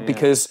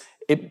 because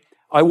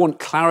I want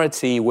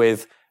clarity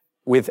with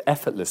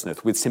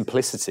effortlessness, with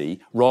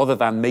simplicity, rather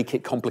than make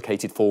it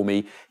complicated for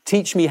me.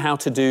 Teach me how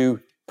to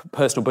do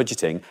personal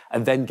budgeting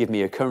and then give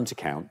me a current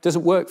account.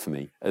 Doesn't work for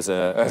me as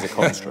a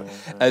construct.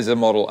 As a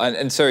model.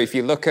 And so if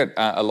you look at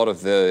a lot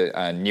of the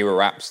newer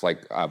apps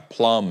like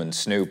Plum and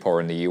Snoop, or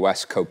in the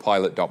US,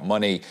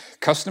 Copilot.money,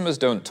 customers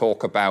don't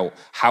talk about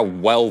how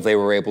well they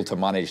were able to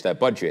manage their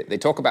budget. They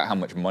talk about how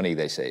much money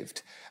they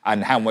saved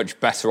and how much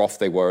better off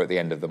they were at the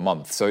end of the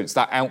month. So it's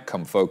that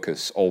outcome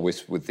focus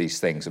always with these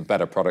things, and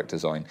better product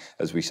design,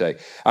 as we say.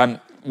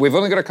 We've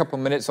only got a couple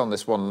of minutes on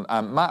this one.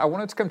 Matt, I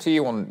wanted to come to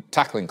you on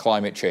tackling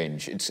climate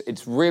change.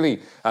 It's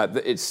really,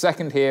 it's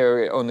second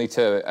here only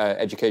to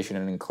education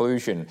and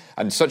inclusion,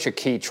 and such a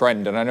key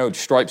trend. And I know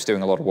Stripe's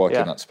doing a lot of work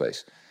in that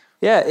space.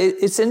 Yeah,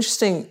 it's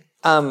interesting,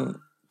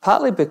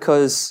 partly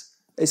because,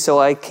 so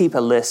I keep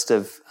a list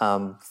of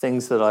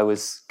things that I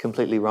was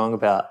completely wrong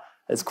about.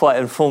 It's quite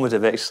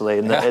informative, actually,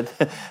 and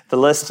the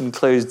list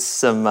includes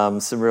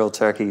some real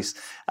turkeys.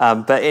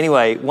 But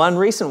anyway, one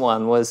recent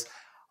one was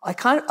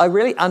I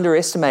really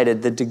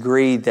underestimated the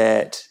degree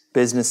that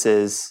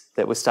businesses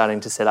that were starting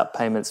to set up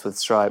payments with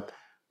Stripe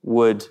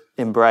would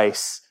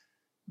embrace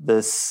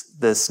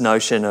this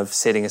notion of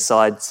setting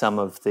aside some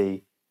of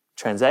the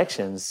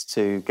transactions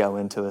to go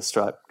into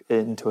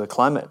a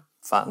climate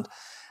fund.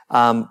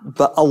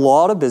 But a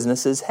lot of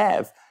businesses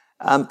have.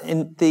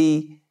 And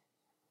the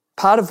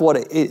part of what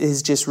it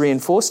is just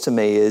reinforced to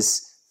me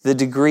is the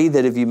degree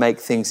that if you make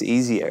things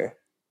easier,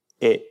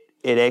 it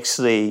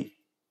actually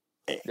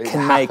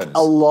can make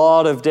a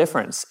lot of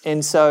difference.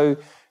 And so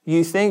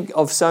you think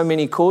of so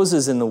many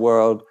causes in the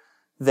world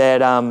that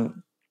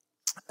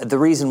the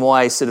reason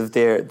why sort of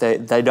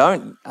they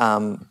don't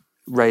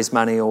raise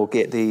money or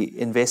get the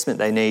investment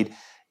they need,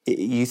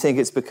 you think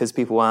it's because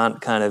people aren't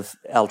kind of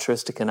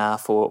altruistic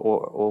enough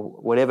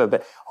or whatever.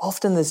 But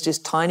often there's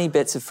just tiny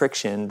bits of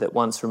friction that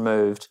once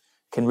removed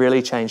can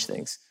really change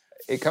things.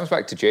 It comes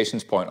back to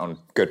Jason's point on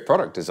good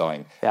product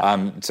design. Yeah.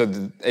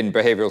 In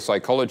behavioral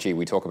psychology,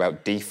 we talk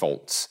about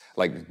defaults.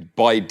 Like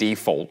by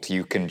default,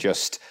 you can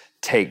just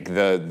take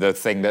the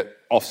thing that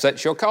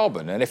offsets your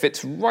carbon. And if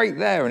it's right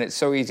there and it's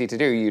so easy to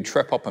do, you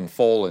trip up and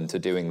fall into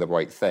doing the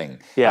right thing.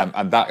 Yeah.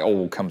 And that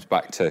all comes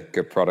back to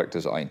good product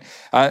design.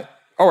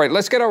 All right,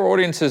 let's get our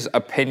audience's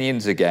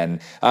opinions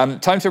again.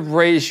 Time to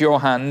raise your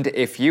hand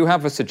if you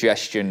have a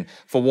suggestion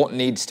for what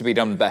needs to be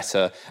done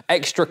better.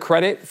 Extra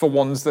credit for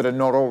ones that are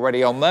not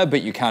already on there,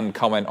 but you can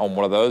comment on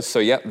one of those. So,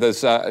 yeah,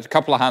 there's a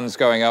couple of hands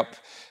going up.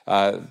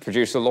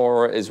 Producer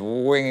Laura is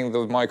winging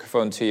the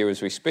microphone to you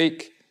as we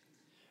speak.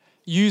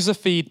 User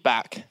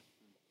feedback.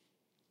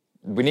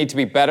 We need to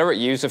be better at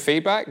user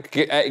feedback.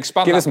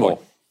 Expand Give that us more.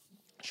 point.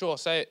 Sure,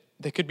 so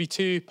there could be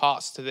two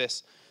parts to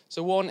this.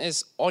 So one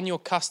is on your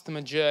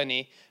customer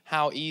journey,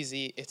 how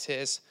easy it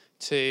is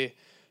to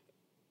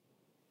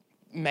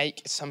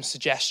make some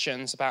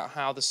suggestions about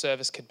how the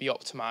service could be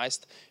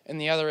optimized. And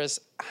the other is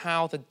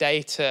how the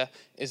data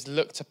is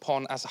looked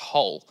upon as a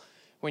whole.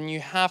 When you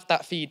have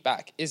that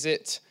feedback,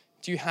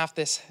 do you have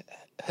this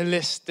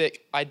holistic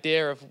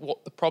idea of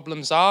what the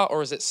problems are,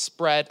 or is it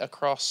spread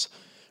across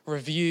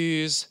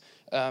reviews?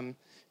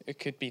 It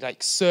could be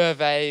like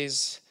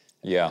surveys,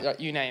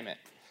 you name it.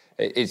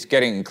 It's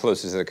getting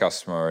closer to the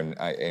customer, and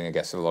I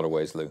guess in a lot of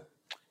ways, Lou.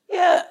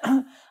 Yeah,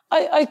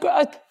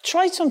 I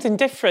tried something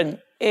different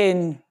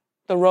in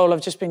the role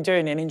I've just been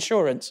doing in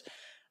insurance.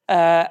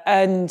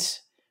 And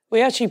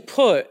we actually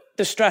put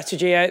the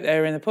strategy out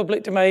there in the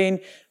public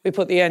domain. We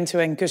put the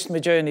end-to-end customer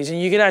journeys, and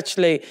you could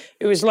actually,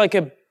 it was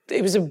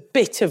a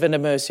bit of an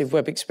immersive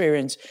web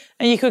experience.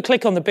 And you could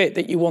click on the bit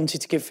that you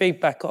wanted to give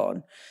feedback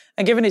on.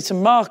 And given it's a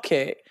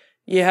market,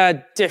 you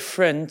had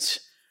different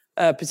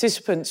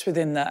participants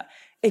within that.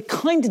 It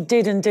kind of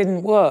did and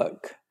didn't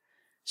work.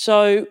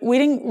 So we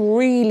didn't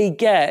really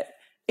get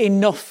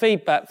enough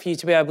feedback for you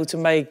to be able to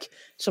make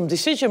some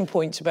decision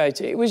points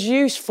about it. It was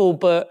useful,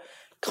 but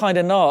kind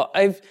of not.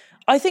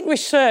 I think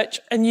research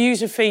and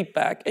user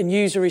feedback and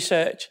user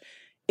research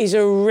is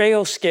a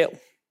real skill.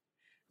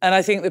 And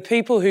I think the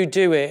people who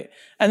do it,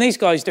 and these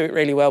guys do it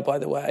really well, by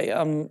the way,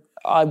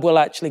 I will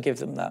actually give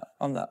them that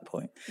on that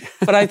point.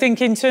 But I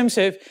think in terms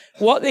of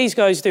what these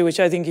guys do, which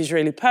I think is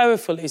really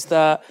powerful, is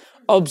that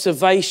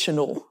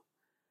observational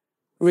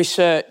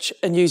research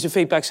and user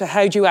feedback. So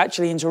how do you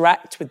actually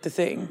interact with the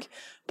thing?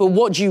 But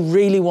what do you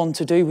really want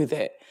to do with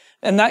it?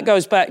 And that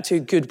goes back to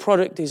good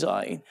product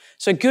design.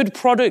 So good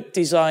product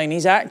design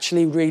is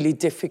actually really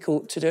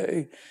difficult to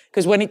do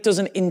because when it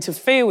doesn't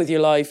interfere with your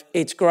life,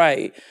 it's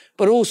great.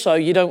 But also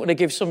you don't want to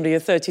give somebody a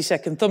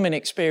 30-second thumbing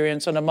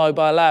experience on a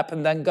mobile app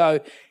and then go,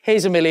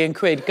 here's £1 million,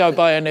 go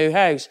buy a new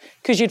house,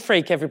 because you'd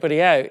freak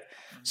everybody out.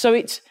 So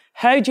it's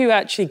how do you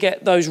actually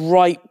get those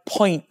right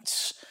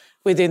points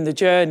within the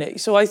journey?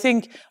 So I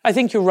think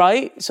you're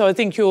right. So I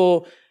think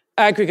your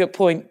aggregate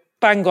point,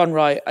 bang on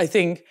right. I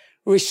think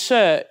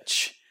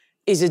research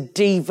is a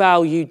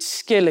devalued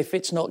skill if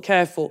it's not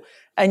careful.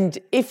 And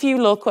if you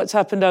look what's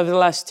happened over the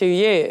last 2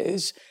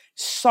 years,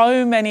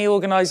 so many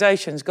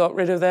organisations got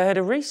rid of their head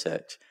of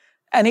research.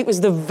 And it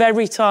was the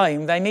very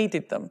time they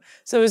needed them.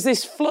 So there was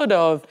this flood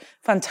of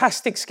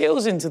fantastic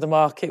skills into the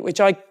market,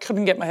 which I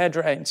couldn't get my head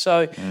around.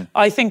 So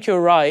I think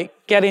you're right.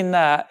 Getting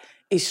that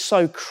is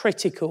so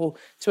critical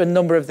to a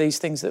number of these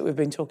things that we've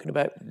been talking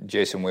about.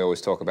 Jason, we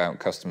always talk about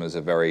customers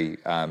are very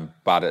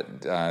bad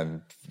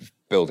at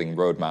building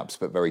roadmaps,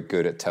 but very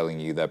good at telling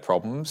you their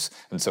problems.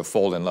 And so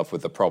fall in love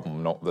with the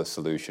problem, not the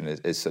solution,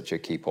 is such a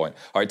key point.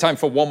 All right, time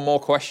for one more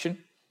question.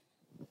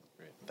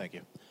 Great, thank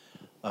you.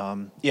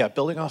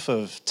 Building off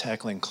of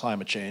tackling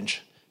climate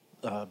change,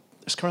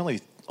 there's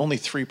currently only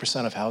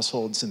 3% of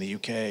households in the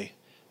UK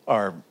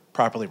are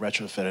properly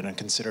retrofitted and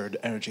considered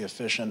energy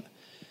efficient.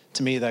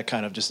 To me, that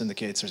kind of just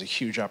indicates there's a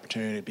huge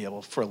opportunity to be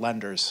able, for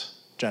lenders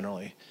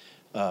generally,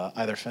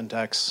 either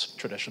fintechs,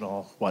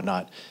 traditional,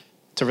 whatnot,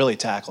 to really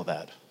tackle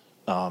that.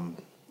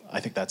 I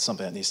think that's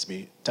something that needs to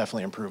be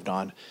definitely improved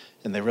on,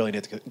 and they really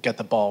need to get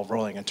the ball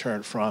rolling and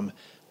turn from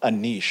a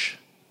niche,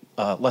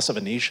 less of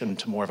a niche,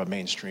 into more of a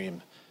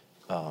mainstream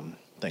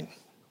thing.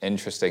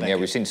 Interesting.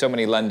 We've seen so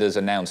many lenders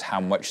announce how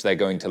much they're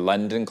going to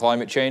lend in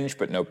climate change,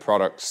 but no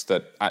products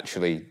that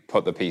actually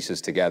put the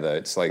pieces together.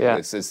 It's like,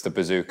 it's the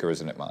bazooka,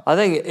 isn't it, Matt? I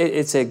think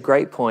it's a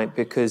great point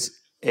because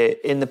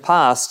in the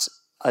past,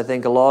 I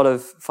think a lot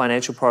of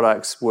financial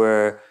products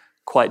were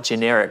quite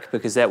generic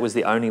because that was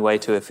the only way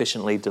to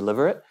efficiently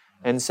deliver it.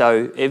 And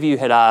so if you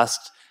had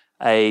asked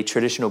a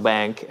traditional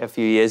bank a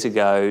few years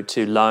ago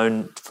to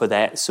loan for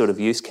that sort of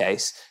use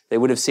case, they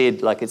would have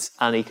said like it's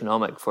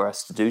uneconomic for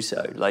us to do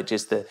so. Like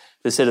just the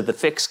sort of the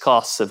fixed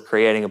costs of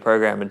creating a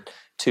program are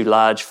too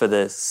large for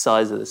the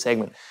size of the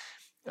segment.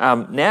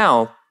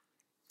 Now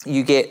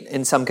you get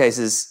in some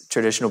cases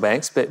traditional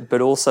banks,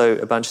 but also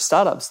a bunch of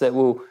startups that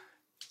will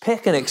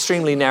pick an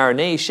extremely narrow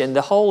niche, and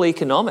the whole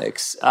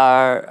economics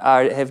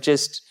have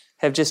just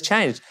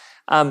changed.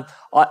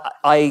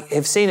 I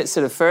have seen it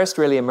sort of first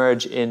really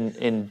emerge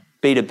in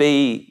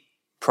B2B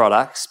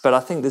products, but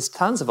I think there's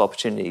tons of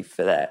opportunity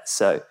for that.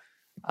 So,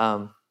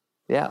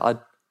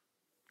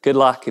 good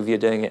luck if you're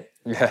doing it.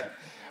 Yeah.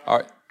 All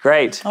right.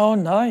 Great. Oh,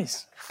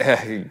 nice.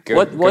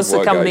 What's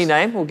the company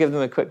name? We'll give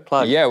them a quick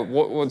plug. Yeah,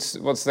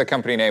 what's the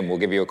company name? We'll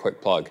give you a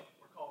quick plug.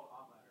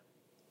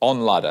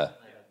 OnLadder.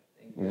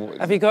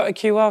 Have you got a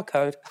QR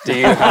code? Do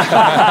you?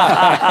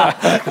 that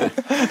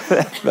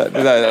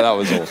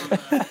was awesome.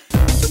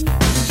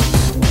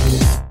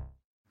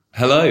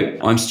 Hello,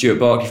 I'm Stuart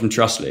Barkley from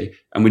Trustly,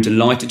 and we're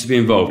delighted to be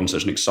involved in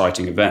such an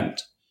exciting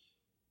event.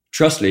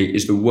 Trustly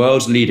is the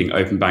world's leading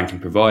open banking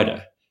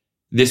provider.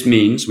 This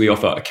means we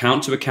offer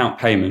account-to-account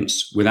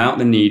payments without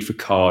the need for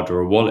card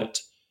or a wallet.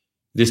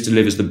 This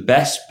delivers the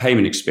best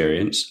payment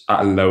experience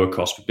at a lower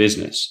cost for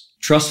business.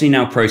 Trustly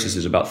now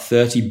processes about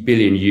 30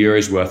 billion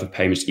euros worth of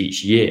payments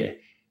each year,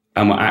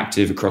 and we're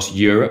active across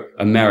Europe,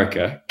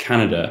 America,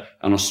 Canada,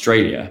 and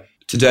Australia.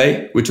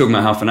 Today, we're talking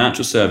about how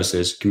financial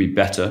services can be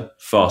better,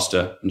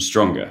 faster, and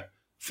stronger.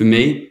 For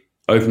me,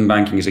 open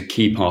banking is a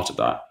key part of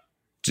that,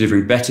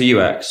 delivering better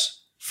UX,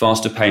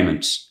 faster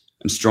payments,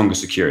 and stronger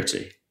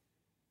security.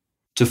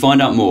 To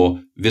find out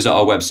more, visit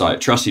our website,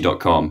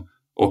 trustly.com,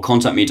 or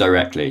contact me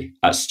directly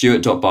at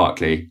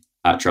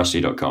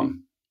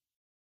stuart.barkley@trustly.com.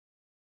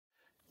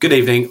 Good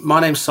evening,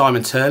 my name's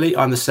Simon Turley.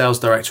 I'm the Sales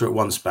Director at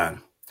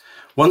OneSpan.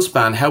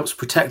 OneSpan helps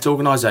protect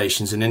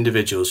organisations and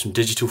individuals from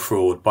digital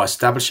fraud by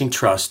establishing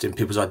trust in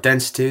people's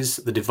identities,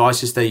 the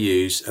devices they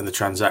use, and the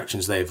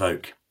transactions they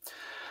evoke.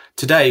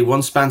 Today,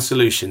 OneSpan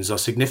solutions are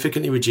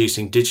significantly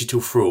reducing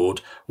digital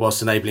fraud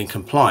whilst enabling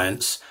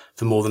compliance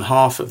for more than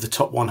half of the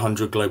top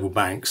 100 global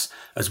banks,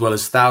 as well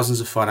as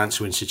thousands of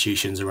financial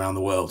institutions around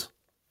the world.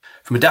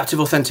 From adaptive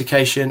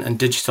authentication and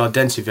digital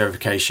identity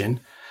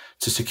verification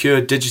to secure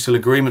digital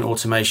agreement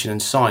automation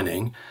and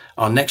signing,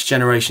 our next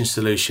generation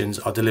solutions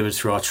are delivered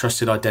through our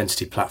Trusted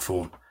Identity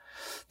platform.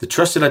 The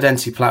Trusted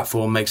Identity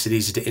platform makes it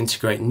easy to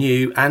integrate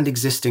new and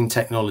existing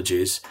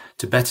technologies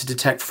to better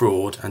detect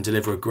fraud and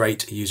deliver a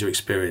great user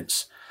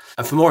experience.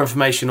 And for more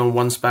information on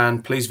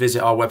OneSpan, please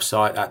visit our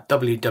website at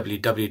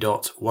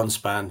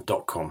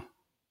www.onespan.com.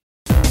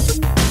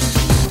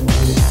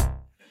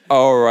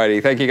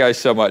 Alrighty, thank you guys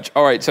so much.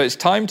 All right, so it's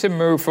time to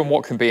move from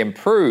what can be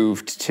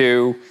improved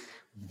to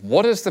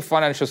what does the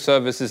financial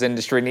services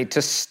industry need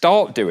to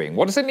start doing?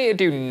 What does it need to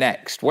do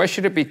next? Where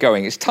should it be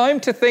going? It's time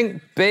to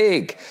think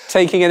big.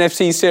 Taking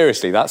NFTs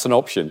seriously, that's an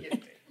option.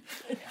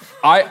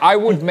 I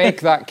would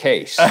make that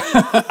case, and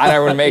I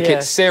would make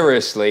it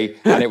seriously,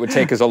 and it would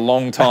take us a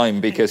long time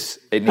because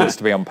it needs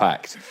to be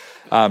unpacked.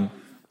 But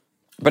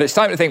it's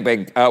time to think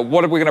big.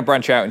 What are we going to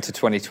branch out into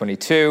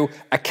 2022?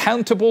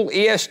 Accountable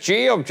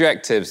ESG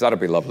objectives, that'd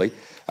be lovely.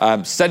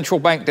 Central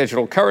bank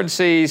digital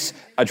currencies,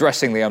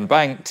 addressing the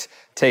unbanked,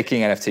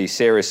 taking NFTs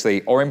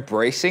seriously, or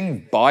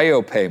embracing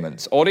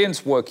biopayments.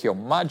 Audience, work your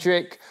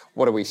magic.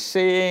 What are we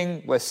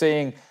seeing? We're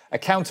seeing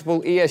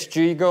accountable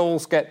ESG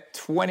goals get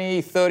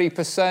 20,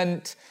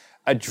 30%,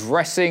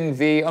 addressing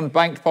the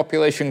unbanked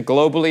population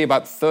globally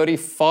about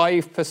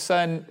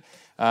 35%.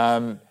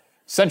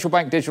 Central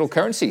bank digital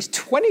currencies,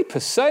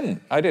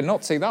 20%. I did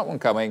not see that one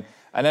coming.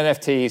 And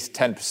NFTs,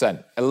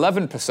 10%.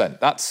 11%.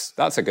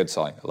 That's a good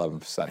sign,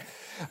 11%.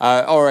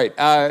 All right.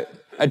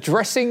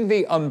 Addressing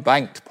the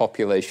unbanked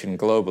population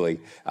globally.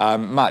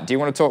 Matt, do you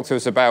want to talk to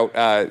us about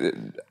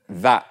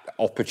that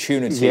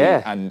opportunity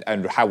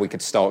and how we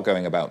could start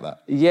going about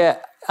that? Yeah.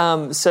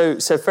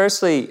 So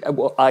firstly,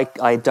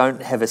 I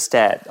don't have a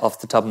stat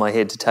off the top of my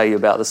head to tell you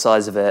about the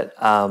size of it.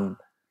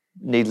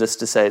 Needless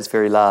to say, it's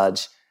very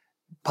large.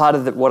 Part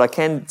of what I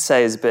can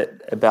say is a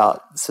bit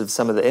about sort of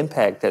some of the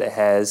impact that it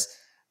has.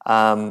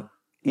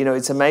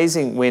 It's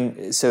amazing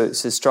when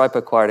Stripe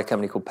acquired a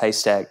company called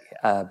Paystack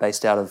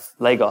based out of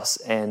Lagos,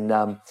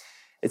 and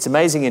it's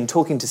amazing in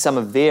talking to some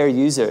of their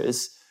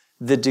users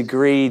the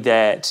degree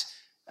that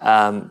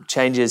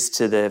changes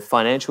to the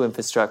financial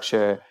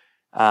infrastructure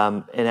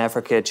in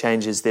Africa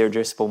changes their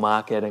addressable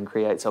market and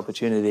creates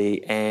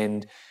opportunity.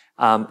 And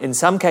in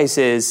some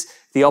cases,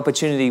 the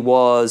opportunity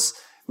was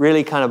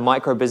really kind of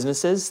micro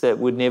businesses that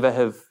would never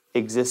have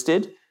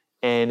existed,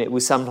 and it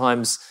was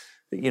sometimes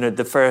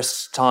the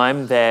first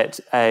time that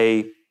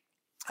a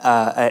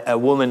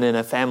woman in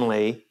a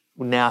family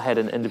now had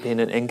an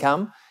independent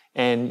income,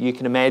 and you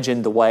can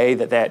imagine the way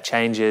that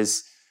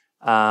changes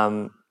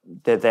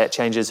that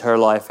changes her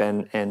life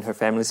and her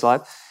family's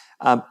life.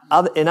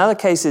 In other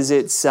cases,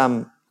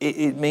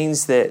 it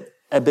means that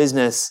a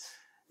business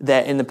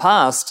that in the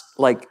past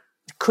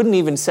couldn't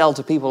even sell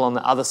to people on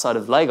the other side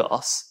of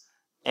Lagos,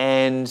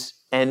 and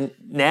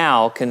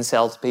now can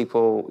sell to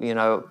people,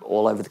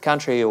 all over the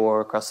country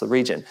or across the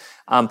region.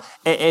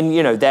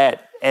 That,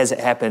 as it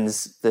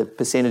happens, the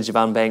percentage of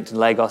unbanked in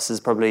Lagos is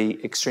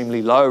probably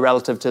extremely low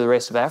relative to the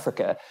rest of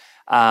Africa.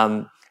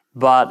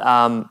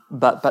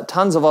 But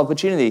tons of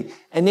opportunity.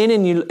 And then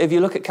if you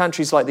look at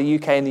countries like the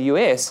UK and the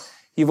US,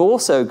 you've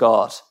also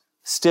got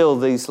still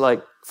these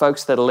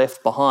folks that are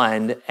left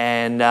behind,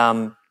 and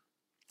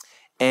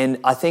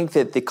I think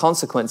that the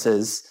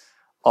consequences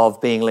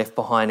of being left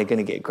behind are going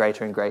to get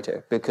greater and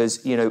greater,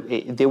 because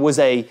there was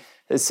a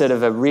sort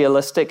of a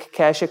realistic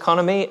cash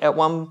economy at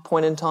one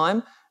point in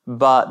time,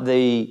 but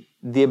the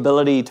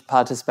ability to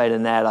participate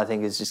in that, I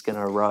think, is just going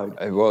to erode.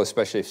 Well,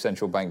 especially if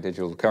central bank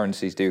digital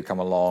currencies do come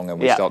along and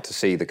we start to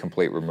see the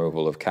complete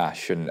removal of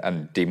cash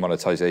and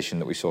demonetization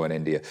that we saw in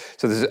India.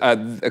 So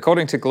there's,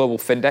 according to Global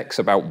Findex,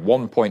 about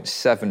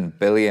 1.7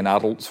 billion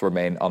adults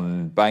remain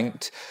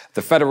unbanked.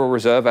 The Federal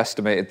Reserve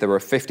estimated there are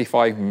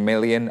 55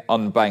 million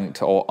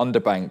unbanked or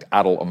underbanked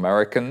adult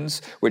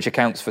Americans, which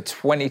accounts for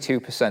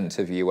 22%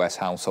 of US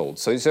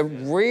households. So it's a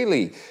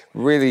really,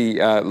 really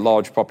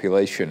large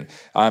population.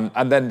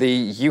 And then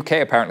the UK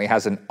apparently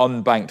has an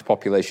unbanked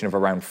population of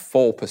around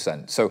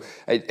 4%. So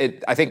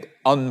I think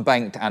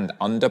unbanked and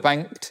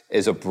underbanked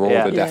is a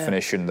broader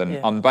definition than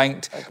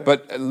unbanked.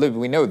 But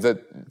we know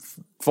that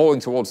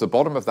falling towards the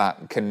bottom of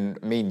that can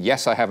mean,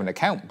 yes, I have an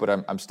account, but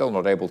I'm still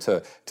not able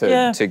to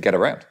get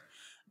around.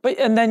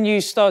 And then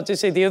you start to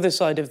see the other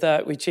side of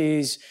that, which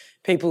is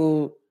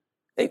people.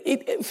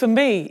 For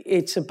me,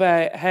 it's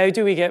about how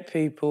do we get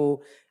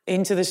people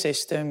into the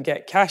system,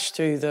 get cash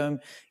to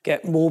them,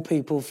 get more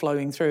people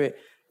flowing through it.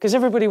 Because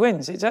everybody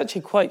wins. It's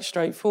actually quite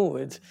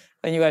straightforward.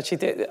 And you actually,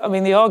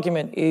 the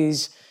argument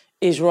is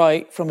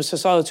right from a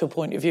societal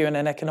point of view and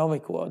an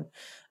economic one.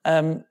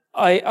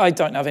 I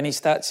don't have any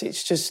stats.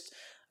 It's just,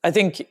 I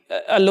think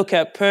I look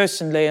at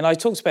personally, and I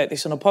talked about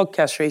this on a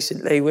podcast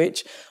recently,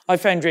 which I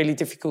found really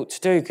difficult to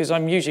do because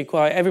I'm usually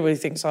everybody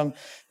thinks I'm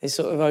this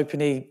sort of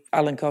openly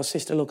Alan Carr's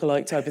sister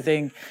lookalike type of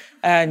thing.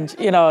 And,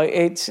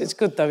 it's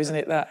good though, isn't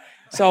it, that?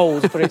 It's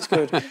old, but it's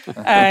good.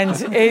 And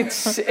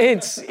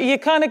it's you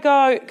kind of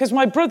go, because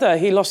my brother,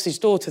 he lost his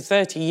daughter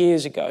 30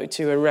 years ago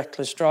to a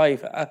reckless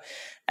driver.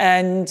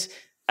 And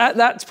at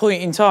that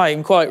point in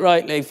time, quite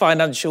rightly,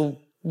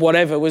 financial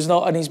whatever was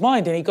not on his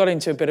mind, and he got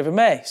into a bit of a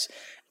mess.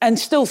 And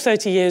still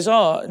 30 years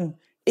on,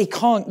 he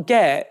can't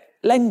get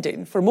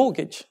lending for a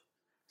mortgage.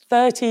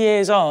 30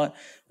 years on,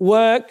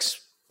 works,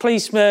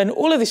 policeman,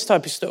 all of this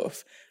type of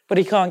stuff, but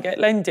he can't get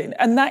lending.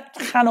 And that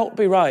cannot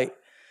be right.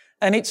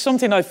 And it's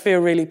something I feel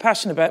really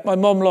passionate about. My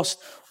mum lost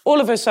all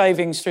of her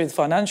savings through the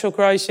financial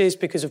crisis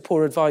because of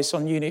poor advice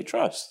on unit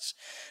trusts.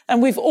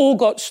 And we've all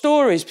got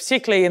stories,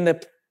 particularly in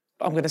the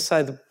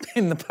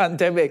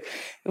pandemic,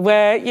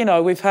 where,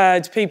 we've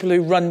had people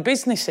who run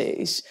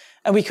businesses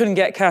and we couldn't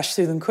get cash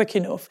to them quick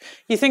enough.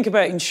 You think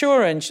about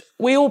insurance,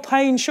 we all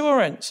pay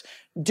insurance.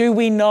 Do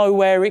we know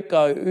where it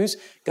goes?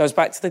 Goes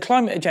back to the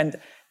climate agenda.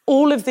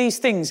 All of these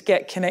things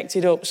get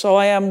connected up. So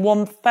I am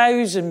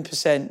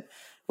 1,000%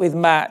 with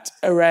Matt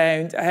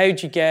around how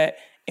do you get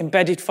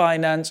embedded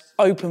finance,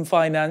 open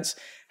finance,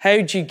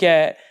 how do you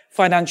get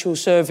financial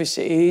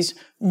services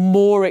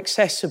more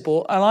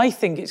accessible? And I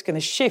think it's going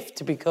to shift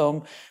to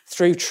become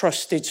through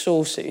trusted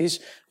sources,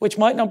 which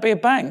might not be a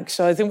bank.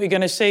 So I think we're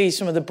going to see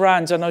some of the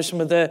brands, I know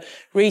some of the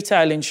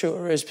retail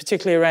insurers,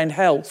 particularly around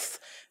health,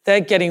 they're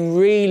getting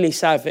really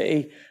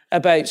savvy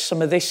about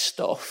some of this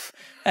stuff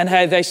and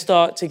how they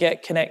start to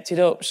get connected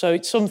up. So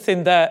it's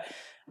something that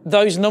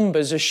those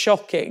numbers are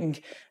shocking.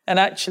 And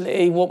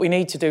actually, what we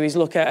need to do is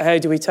look at how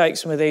do we take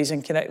some of these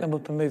and connect them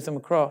up and move them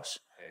across,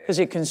 because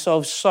it can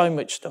solve so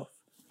much stuff.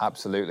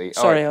 Absolutely.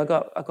 Sorry, I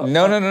got.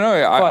 No.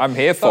 I'm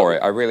here for it.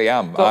 I really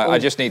am. I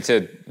just need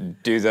to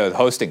do the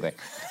hosting thing.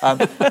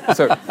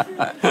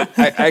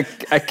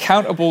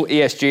 Accountable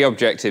ESG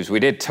objectives. We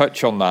did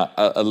touch on that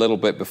a little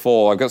bit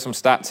before. I've got some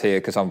stats here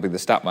because I'll be the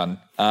stat man.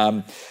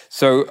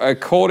 So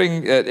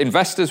according,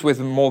 investors with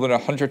more than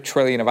 100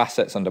 trillion of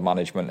assets under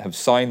management have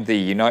signed the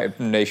United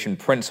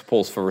Nations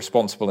Principles for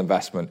Responsible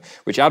Investment,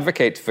 which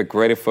advocates for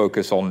greater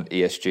focus on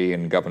ESG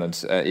and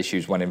governance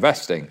issues when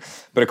investing.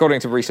 But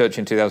according to research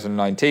in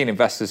 2019,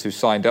 investors who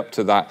signed up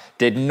to that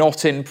did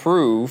not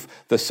improve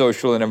the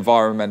social and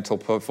environmental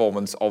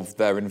performance of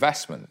their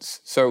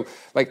investments. So,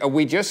 are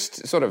we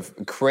just sort of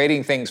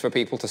creating things for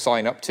people to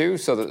sign up to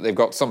so that they've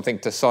got something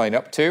to sign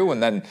up to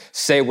and then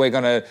say we're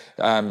going to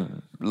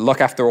look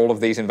after all of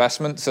these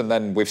investments and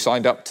then we've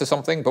signed up to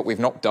something, but we've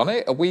not done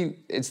it?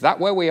 Is that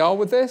where we are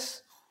with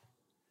this?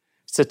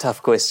 It's a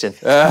tough question.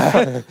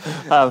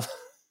 I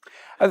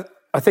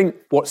think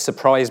what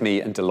surprised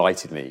me and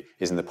delighted me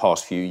is in the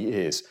past few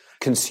years,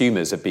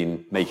 consumers have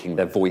been making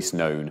their voice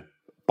known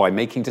by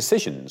making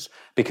decisions.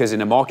 Because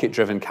in a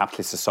market-driven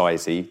capitalist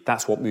society,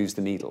 that's what moves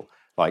the needle.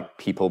 Like,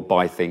 people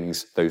buy things,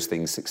 those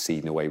things succeed,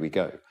 and away we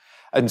go.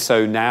 And so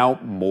now,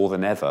 more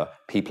than ever,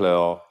 people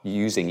are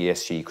using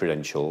ESG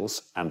credentials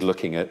and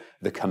looking at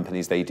the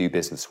companies they do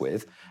business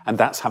with, and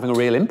that's having a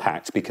real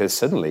impact, because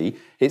suddenly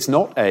it's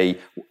not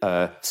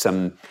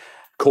some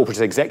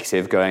corporate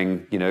executive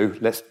going,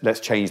 let's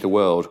change the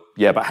world.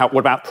 Yeah, but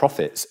what about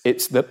profits?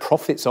 It's that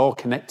profits are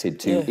connected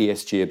to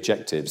ESG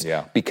objectives,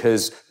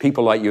 because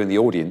people like you in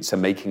the audience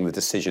are making the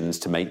decisions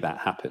to make that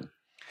happen.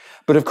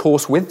 But of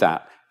course, with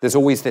that, there's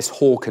always this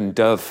hawk and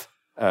dove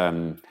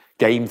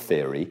game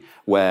theory,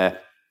 where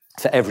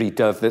for every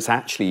dove that's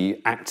actually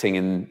acting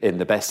in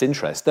the best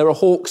interest, there are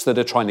hawks that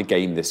are trying to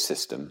game this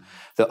system,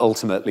 that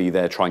ultimately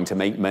they're trying to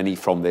make money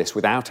from this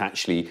without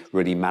actually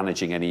really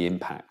managing any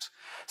impact.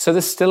 So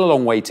there's still a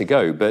long way to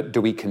go, but do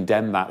we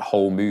condemn that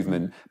whole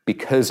movement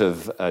because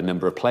of a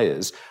number of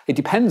players? It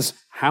depends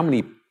how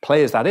many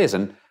players that is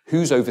and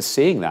who's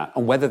overseeing that,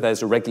 and whether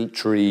there's a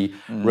regulatory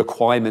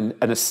requirement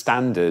and a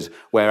standard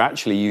where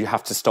actually you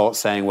have to start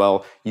saying,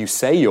 well, you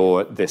say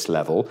you're at this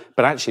level,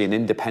 but actually an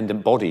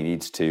independent body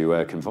needs to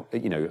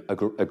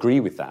agree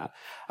with that.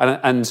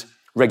 And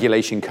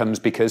regulation comes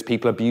because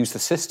people abuse the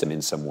system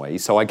in some way.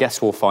 So I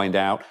guess we'll find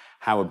out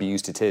how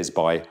abused it is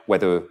by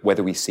whether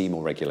we see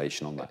more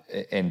regulation on that.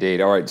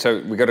 Indeed. All right,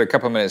 so we've got a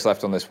couple of minutes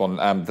left on this one.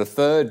 The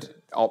third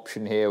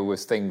option here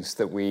was things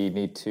that we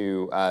need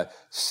to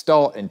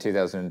start in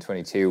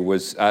 2022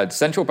 was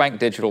central bank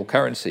digital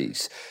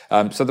currencies.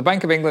 So the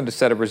Bank of England has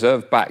said a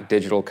reserve-backed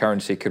digital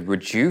currency could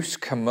reduce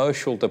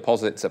commercial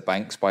deposits at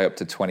banks by up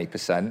to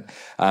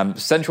 20%.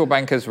 Central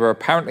bankers were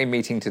apparently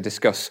meeting to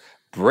discuss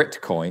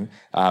Britcoin,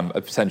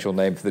 a potential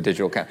name for the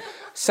digital currency.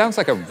 Sounds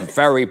like a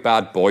very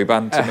bad boy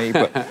band to me,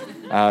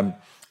 but...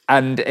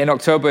 And in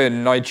October,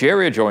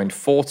 Nigeria joined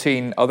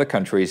 14 other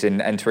countries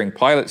in entering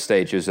pilot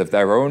stages of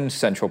their own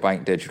central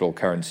bank digital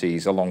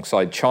currencies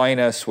alongside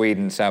China,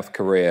 Sweden, South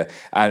Korea,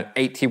 and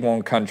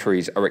 81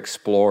 countries are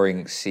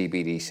exploring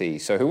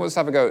CBDC. So who wants to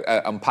have a go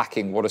at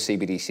unpacking what a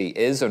CBDC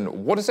is and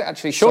what does it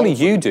actually Surely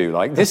you do,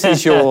 this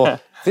is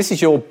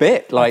your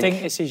bit. I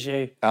think this is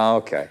you. Oh,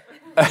 okay.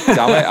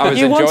 Damn it, I was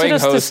you enjoying wanted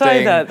us hosting. to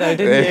say that, though,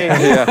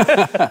 didn't you?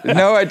 Yeah.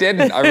 No, I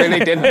didn't. I really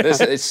didn't.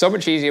 It's so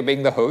much easier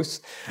being the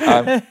host.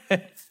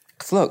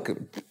 Look,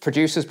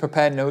 producers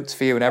prepare notes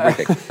for you and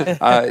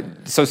everything.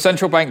 So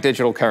central bank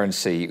digital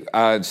currency.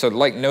 So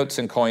like notes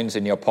and coins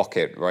in your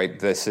pocket, right?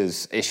 This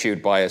is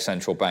issued by a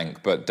central bank,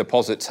 but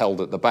deposits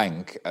held at the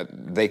bank,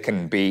 they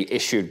can be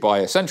issued by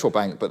a central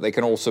bank, but they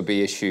can also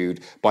be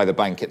issued by the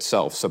bank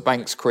itself. So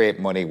banks create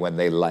money when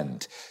they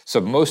lend. So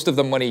most of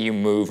the money you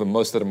move and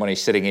most of the money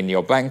sitting in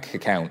your bank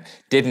account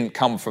didn't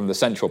come from the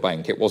central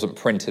bank. It wasn't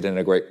printed in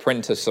a great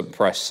printer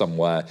press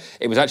somewhere.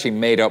 It was actually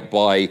made up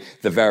by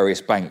the various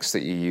banks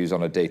that you use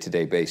on a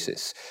day-to-day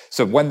basis.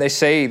 So when they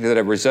say that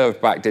a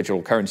reserve-backed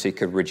digital currency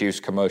could reduce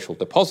commercial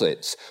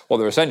deposits, what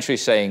they're essentially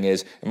saying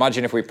is,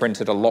 imagine if we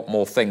printed a lot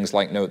more things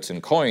like notes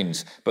and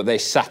coins, but they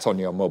sat on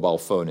your mobile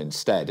phone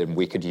instead, and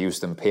we could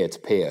use them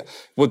peer-to-peer.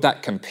 Would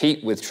that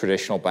compete with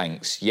traditional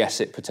banks? Yes,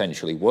 it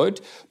potentially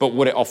would. But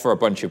would it offer a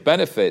bunch of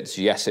benefits?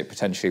 Yes, it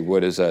potentially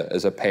would as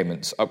a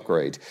payments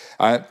upgrade.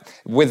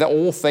 With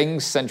all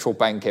things central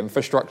bank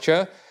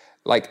infrastructure,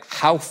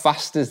 how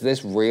fast is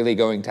this really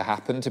going to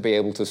happen to be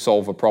able to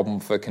solve a problem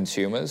for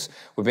consumers?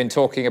 We've been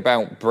talking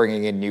about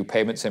bringing in new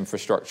payments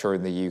infrastructure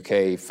in the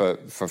UK for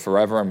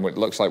forever, and it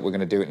looks like we're going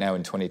to do it now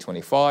in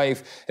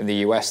 2025. In the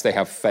US, they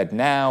have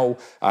FedNow,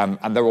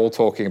 and they're all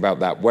talking about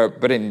that.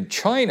 But in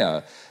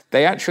China,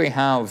 they actually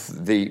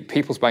have the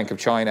People's Bank of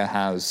China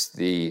has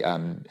the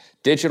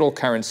digital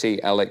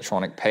currency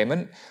electronic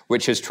payment,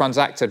 which has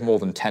transacted more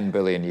than $10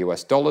 billion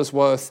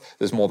worth.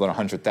 There's more than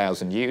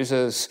 100,000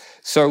 users.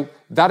 So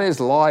that is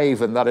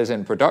live and that is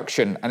in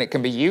production, and it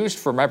can be used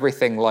from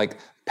everything like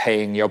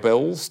paying your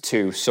bills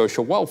to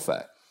social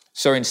welfare.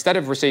 So instead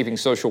of receiving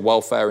social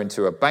welfare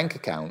into a bank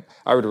account,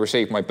 I would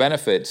receive my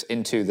benefits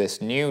into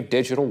this new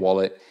digital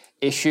wallet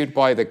issued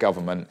by the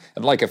government.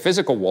 And like a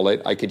physical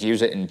wallet, I could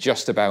use it in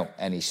just about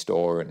any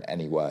store and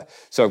anywhere.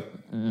 So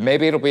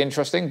maybe it'll be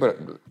interesting, but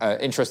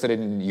interested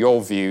in your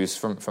views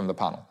from the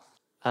panel.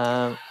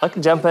 I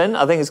can jump in.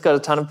 I think it's got a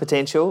ton of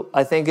potential.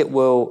 I think it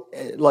will,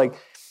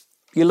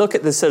 you look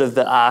at the sort of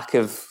the arc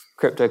of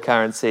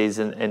cryptocurrencies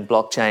and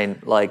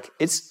blockchain,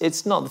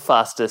 it's not the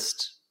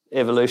fastest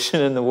evolution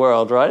in the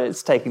world, right?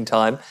 It's taking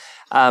time.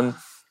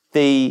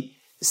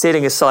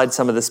 Setting aside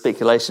some of the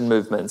speculation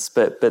movements,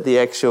 but the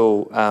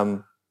actual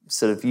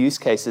sort of use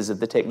cases of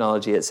the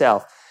technology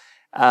itself.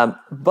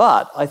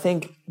 But I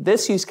think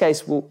this use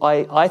case will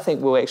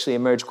actually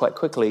emerge quite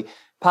quickly,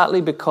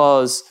 partly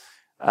because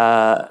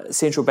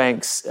central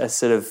banks are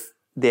sort of,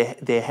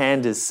 their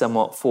hand is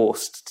somewhat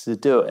forced to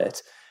do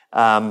it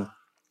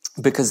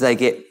because they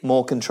get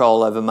more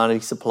control over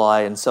money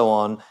supply and so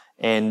on,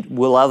 and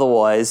will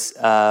otherwise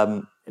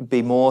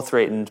be more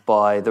threatened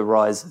by the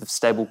rise of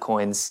stable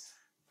coins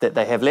that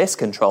they have less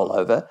control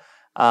over.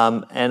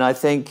 And I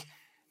think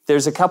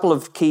there's a couple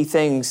of key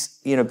things,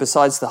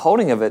 besides the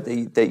holding of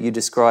it that you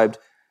described.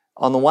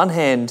 on the one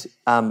hand,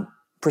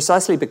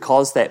 precisely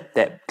because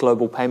that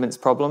global payments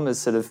problem is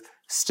sort of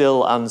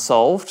still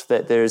unsolved,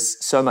 that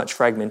there's so much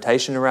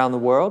fragmentation around the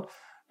world,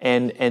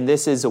 and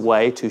this is a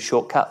way to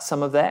shortcut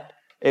some of that.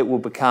 It will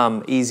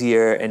become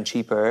easier and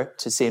cheaper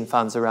to send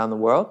funds around the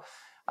world.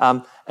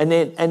 And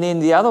then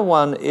the other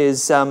one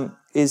is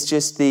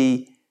just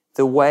the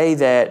way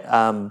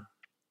that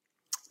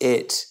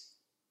it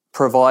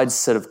provides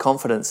sort of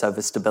confidence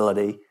over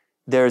stability.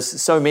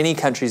 There's so many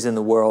countries in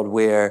the world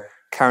where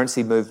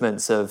currency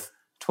movements of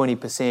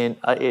 20%,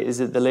 is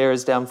it the lira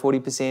is down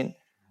 40%?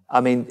 I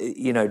mean,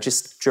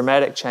 just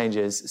dramatic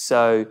changes.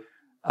 So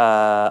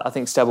I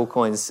think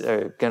stablecoins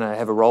are going to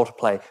have a role to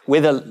play,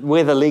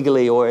 whether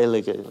legally or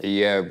illegally.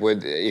 Yeah,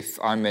 if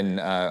I'm in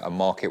a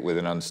market with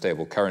an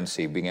unstable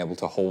currency, being able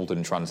to hold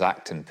and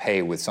transact and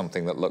pay with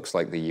something that looks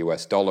like the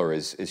US dollar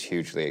is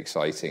hugely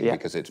exciting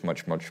because it's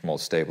much, much more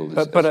stable.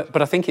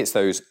 But I think it's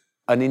those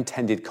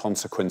unintended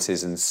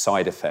consequences and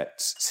side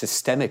effects,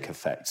 systemic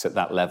effects at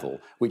that level,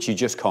 which you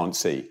just can't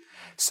see.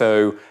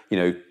 So,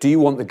 do you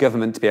want the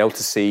government to be able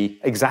to see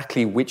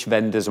exactly which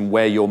vendors and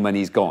where your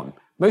money's gone?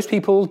 Most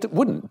people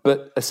wouldn't,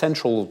 but a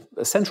central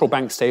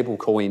bank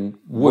stablecoin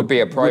would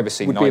be a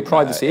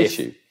privacy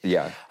issue.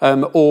 Yeah.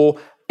 Or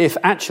if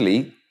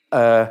actually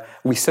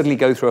we suddenly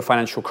go through a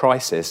financial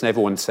crisis and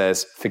everyone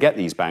says, forget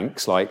these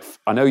banks. Like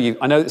I know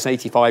it's an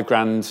 85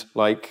 grand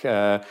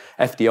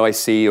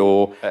FDIC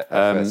or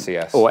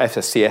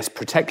FSCS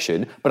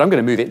protection, but I'm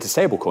going to move it to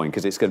stablecoin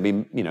because it's going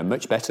to be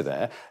much better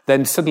there.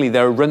 Then suddenly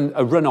a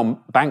run on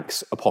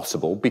banks are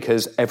possible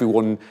because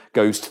everyone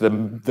goes to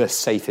the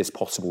safest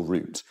possible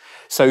route.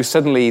 So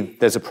suddenly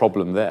there's a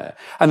problem there,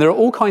 and there are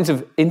all kinds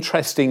of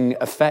interesting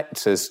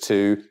effects as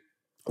to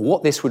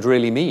what this would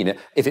really mean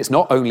if it's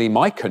not only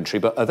my country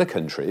but other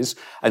countries,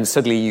 and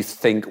suddenly you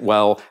think,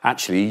 well,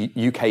 actually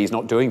UK is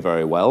not doing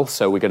very well,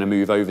 so we're going to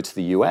move over to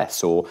the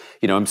US, or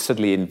I'm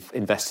suddenly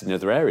invested in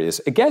other areas.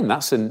 Again,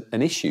 that's an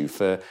issue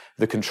for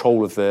the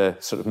control of the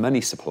sort of money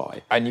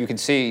supply. And you can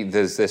see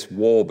there's this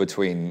war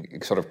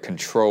between sort of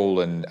control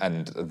and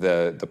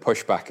the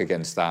pushback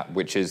against that,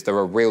 which is there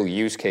are real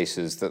use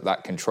cases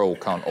that control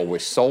can't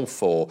always solve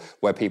for,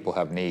 where people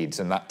have needs,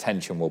 and that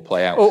tension will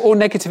play out. Or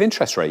negative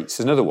interest rates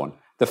is another one.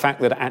 The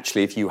fact that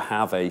actually if you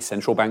have a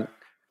central bank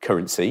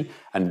currency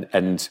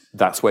and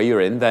that's where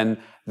you're in, then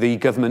the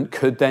government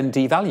could then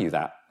devalue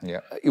that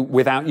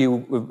without you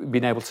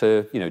being able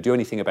to do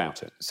anything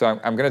about it. So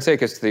I'm going to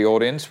take us to the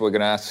audience. We're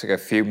going to ask a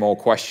few more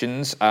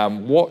questions.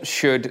 What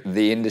should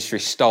the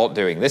industry start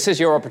doing? This is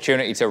your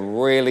opportunity to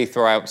really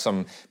throw out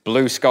some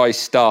blue sky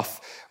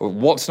stuff.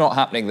 What's not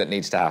happening that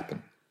needs to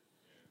happen?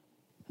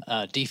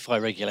 DeFi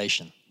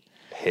regulation.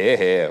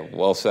 Here.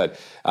 Well said.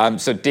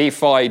 So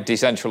DeFi,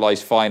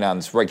 decentralized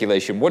finance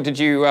regulation. What did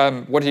you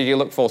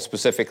look for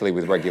specifically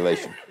with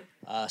regulation?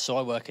 So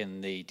I work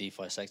in the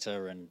DeFi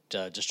sector, and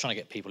just trying to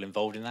get people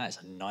involved in that is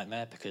a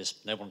nightmare because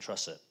no one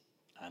trusts it.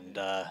 And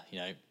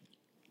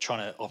trying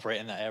to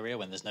operate in that area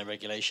when there's no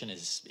regulation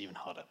is even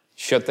harder.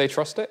 Should they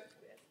trust it?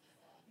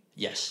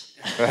 Yes.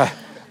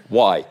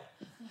 Why?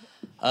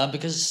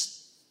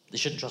 Because they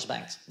shouldn't trust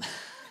banks.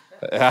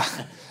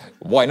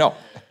 Why not?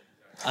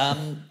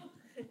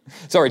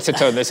 Sorry to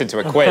turn this into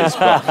a quiz,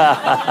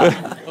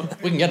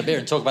 but we can get a beer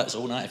and talk about this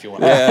all night if you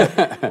want.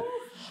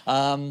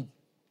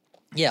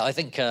 Yeah, I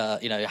think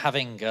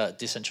having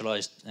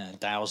decentralized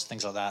DAOs,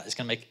 things like that, is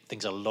going to make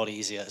things a lot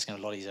easier. It's going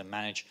to be a lot easier to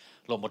manage,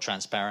 a lot more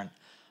transparent.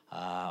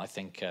 I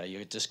think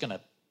you're just going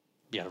to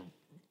be able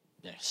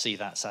to see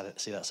that side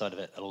of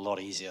it a lot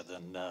easier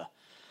than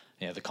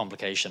the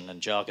complication and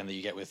jargon that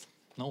you get with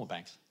normal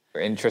banks.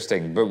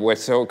 Interesting, but we're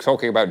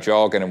talking about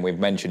jargon, and we've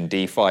mentioned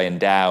DeFi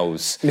and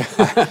DAOs.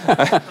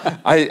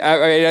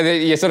 I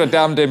mean, you're sort of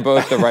damned in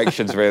both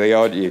directions, really,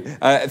 aren't you?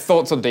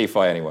 Thoughts on DeFi,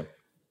 anyone?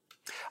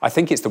 I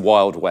think it's the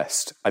Wild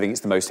West. I think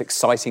it's the most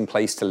exciting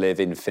place to live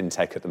in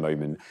fintech at the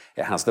moment.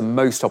 It has the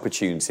most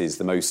opportunities,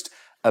 the most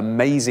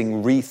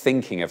amazing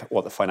rethinking of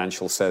what the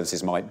financial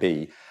services might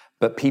be.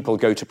 But people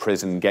go to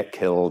prison, get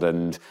killed,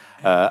 and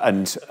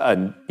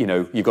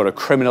you've got a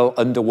criminal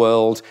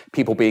underworld,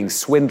 people being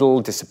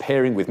swindled,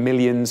 disappearing with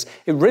millions.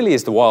 It really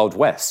is the Wild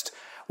West,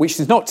 which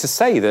is not to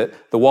say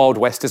that the Wild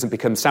West doesn't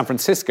become San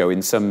Francisco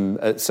at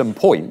some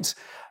point,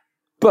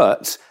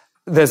 but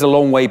there's a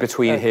long way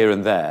between here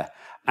and there.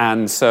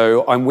 And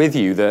so I'm with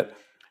you that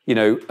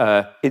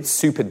it's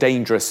super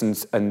dangerous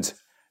and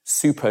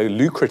super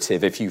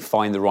lucrative if you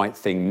find the right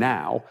thing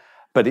now.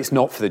 But it's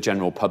not for the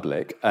general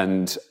public,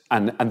 and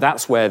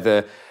that's where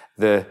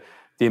the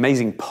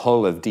amazing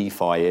pull of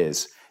DeFi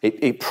is.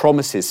 It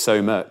promises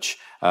so much,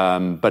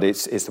 but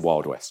it's the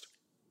Wild West.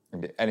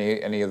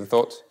 Any other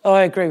thoughts? Oh,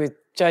 I agree with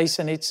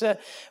Jason.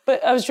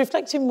 But I was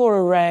reflecting more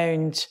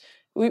around.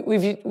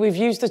 We've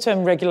used the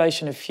term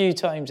regulation a few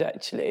times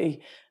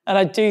actually, and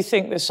I do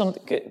think there's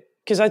something,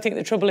 because I think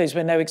the trouble is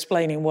we're now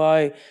explaining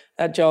why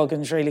that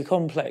jargon's really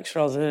complex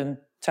rather than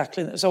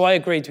tackling it. So I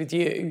agreed with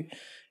you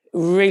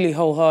really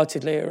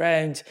wholeheartedly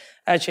around,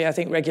 actually, I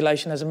think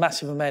regulation has a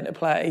massive amount to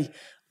play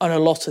on a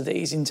lot of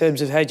these in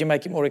terms of how do you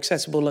make it more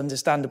accessible,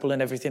 understandable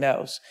and everything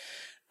else.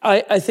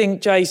 I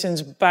think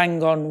Jason's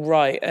bang on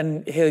right,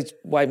 and he's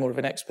way more of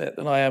an expert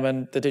than I am,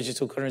 and the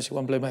digital currency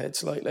one blew my head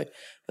slightly.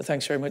 But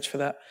thanks very much for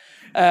that.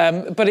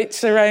 But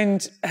it's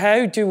around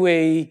how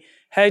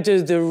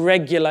does the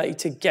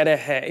regulator get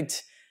ahead?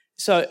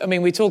 So, I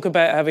mean, we talk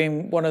about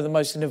having one of the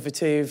most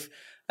innovative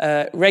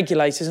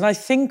regulators, and I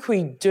think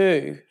we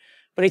do,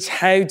 but it's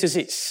how does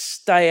it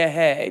stay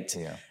ahead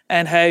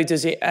and how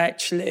does it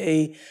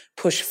actually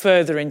push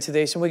further into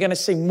this? And we're going to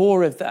see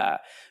more of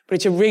that. But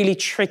it's a really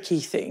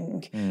tricky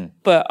thing.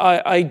 But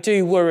I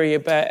do worry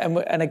about,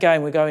 and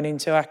again, we're going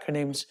into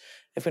acronyms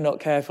if we're not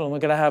careful, and we're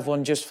going to have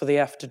one just for the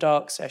After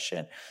Dark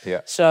session.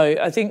 Yeah. So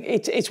I think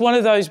it's one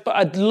of those, but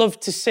I'd love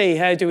to see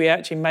how do we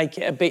actually make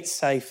it a bit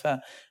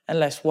safer and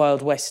less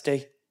Wild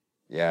Westy.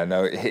 Yeah,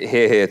 no,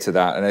 here to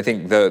that. And I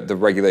think the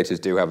regulators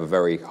do have a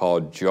very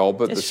hard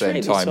job at the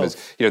same time as,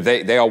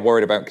 they are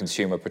worried about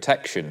consumer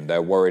protection.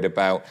 They're worried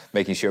about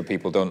making sure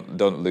people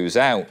don't lose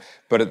out.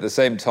 But at the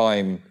same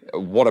time,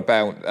 what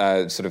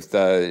about sort of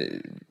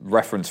the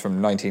reference from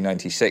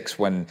 1996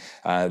 when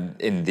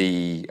in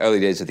the early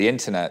days of the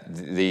internet,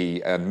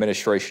 the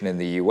administration in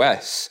the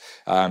US,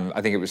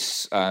 I think it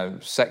was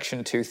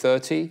Section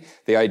 230.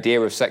 The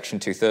idea of Section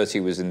 230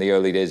 was in the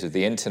early days of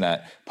the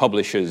internet,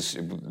 publishers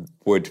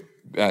would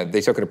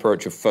they took an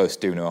approach of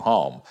first do no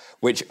harm,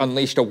 which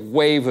unleashed a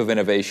wave of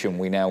innovation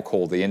we now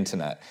call the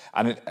internet.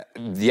 And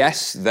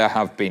yes, there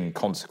have been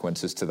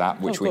consequences to that,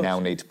 which we now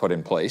need to put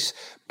in place.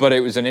 But it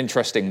was an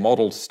interesting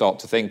model to start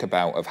to think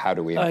about of how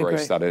do we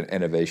embrace that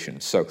innovation.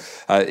 So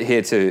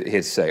here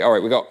to say, all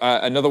right, we got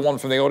another one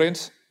from the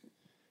audience.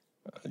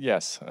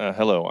 Yes,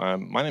 hello.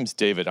 My name's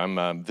David.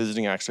 I'm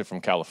visiting actually from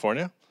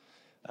California.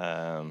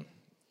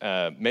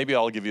 Maybe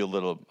I'll give you a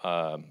little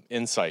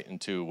insight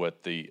into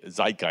what the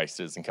zeitgeist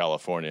is in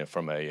California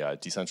from a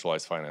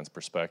decentralized finance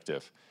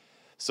perspective.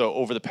 So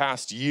over the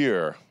past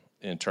year,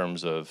 in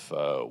terms of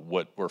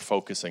what we're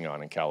focusing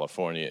on in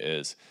California,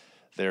 is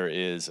there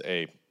is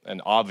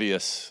an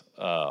obvious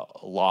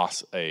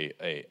loss,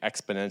 a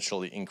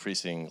exponentially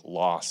increasing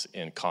loss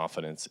in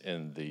confidence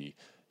in the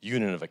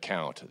unit of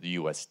account, the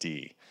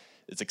USD.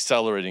 It's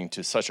accelerating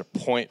to such a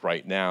point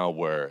right now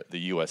where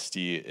the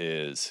USD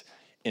is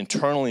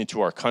internally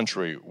to our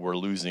country, we're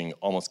losing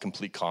almost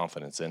complete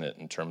confidence in it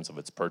in terms of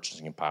its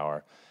purchasing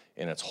power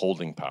and its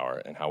holding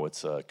power and how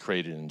it's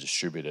created and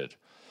distributed.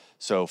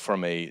 So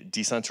from a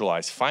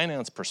decentralized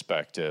finance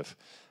perspective,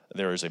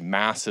 there is a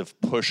massive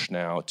push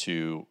now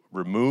to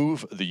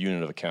remove the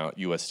unit of account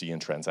USD in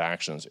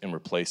transactions and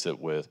replace it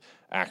with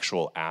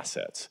actual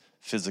assets,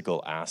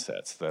 physical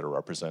assets that are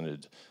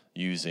represented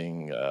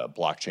using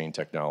blockchain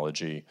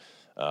technology,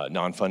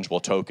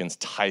 non-fungible tokens,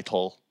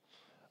 title.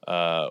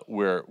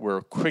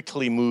 We're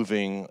quickly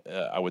moving,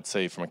 I would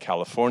say, from a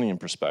Californian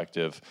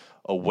perspective,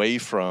 away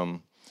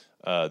from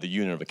the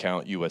unit of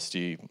account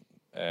USD.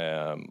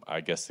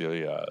 I guess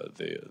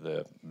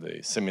the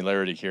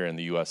similarity here in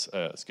the US,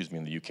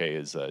 in the UK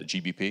is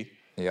GBP.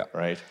 Yeah.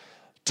 Right.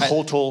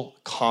 Total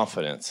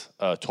confidence,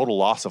 total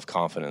loss of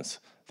confidence.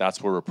 That's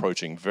what we're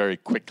approaching very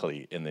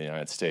quickly in the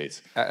United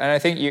States. And I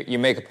think you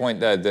make a point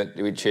there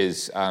which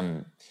is.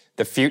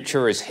 The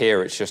future is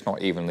here, it's just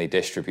not evenly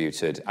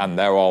distributed. And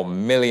there are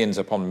millions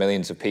upon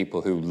millions of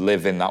people who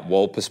live in that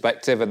world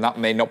perspective, and that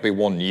may not be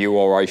one you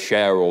or I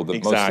share or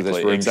that most of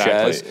this room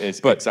shares. It's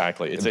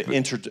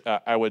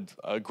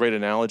a great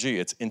analogy,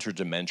 it's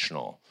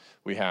interdimensional.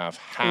 We have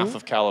half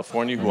of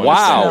California who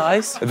understand.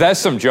 Nice. There's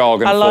some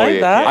jargon for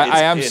you. That.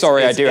 I am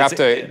sorry, I do have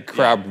to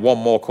grab one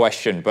more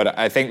question, but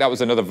I think that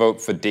was another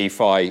vote for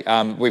DeFi.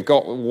 We've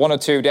got one or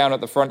two down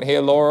at the front here,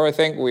 Laura, I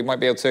think. We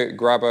might be able to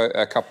grab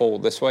a couple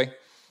this way.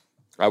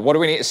 What do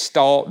we need to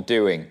start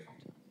doing?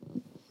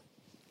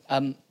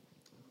 I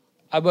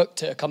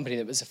worked at a company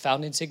that was a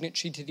founding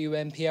signatory to the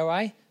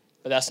UNPRI,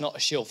 but that's not a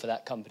shield for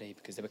that company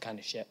because they were kind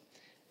of shit.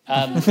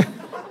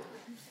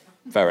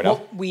 Fair enough.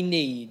 What we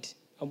need,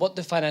 and what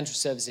the financial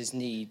services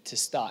need to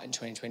start in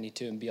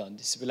 2022 and beyond,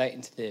 this is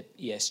relating to the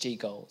ESG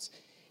goals,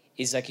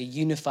 is like a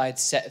unified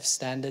set of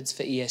standards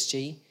for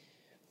ESG,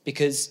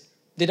 because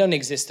they don't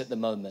exist at the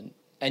moment.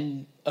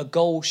 And a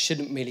goal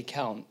shouldn't really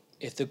count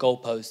if the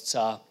goalposts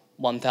are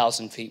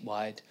 1,000 feet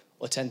wide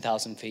or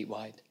 10,000 feet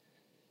wide.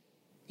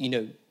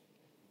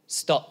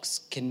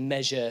 Stocks can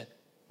measure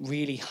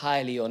really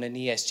highly on an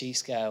ESG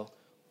scale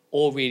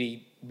or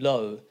really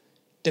low,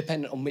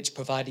 depending on which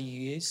provider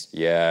you use.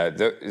 Yeah,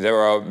 there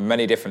are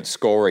many different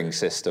scoring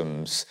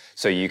systems,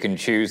 so you can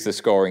choose the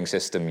scoring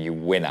system you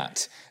win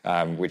at,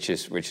 which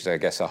is, I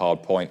guess, a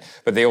hard point.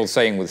 But the old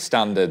saying with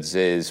standards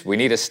is we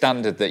need a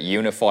standard that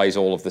unifies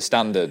all of the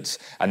standards,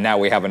 and now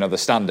we have another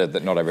standard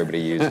that not everybody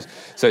uses.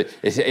 So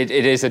it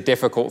is a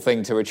difficult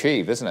thing to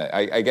achieve, isn't it?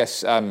 I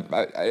guess,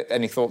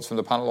 any thoughts from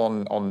the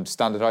panel on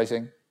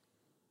standardizing?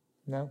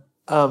 No?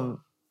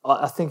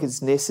 I think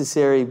it's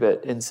necessary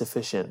but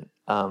insufficient.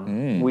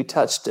 We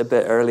touched a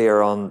bit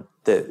earlier on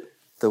the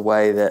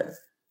way that,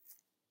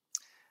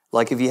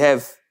 like, if you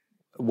have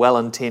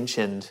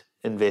well-intentioned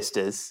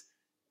investors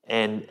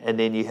and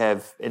then you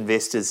have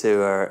investors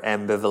who are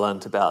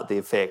ambivalent about the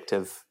effect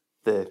of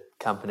the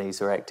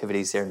companies or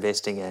activities they're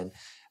investing in,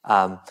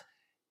 I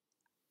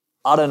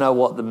don't know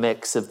what the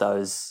mix of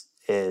those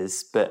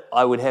is, but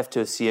I would have to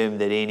assume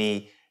that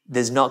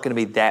there's not going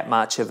to be that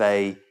much of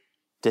a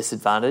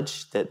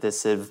disadvantage that the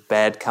sort of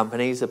bad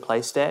companies are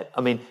placed at.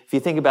 I mean, if you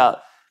think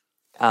about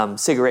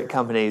cigarette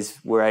companies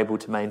were able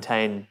to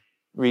maintain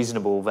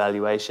reasonable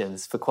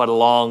valuations for quite a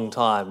long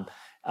time,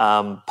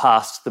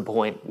 past the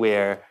point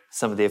where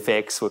some of the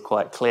effects were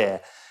quite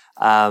clear.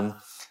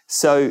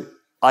 So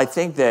I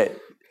think that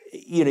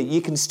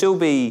you can still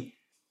be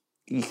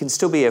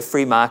a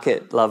free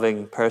market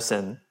loving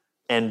person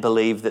and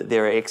believe that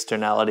there are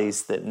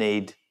externalities that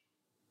need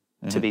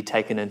to be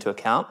taken into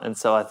account. And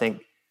so I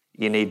think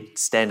you need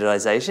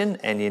standardization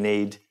and you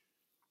need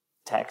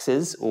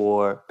taxes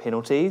or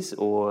penalties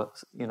or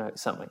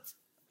something.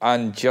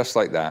 And just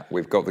like that,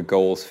 we've got the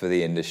goals for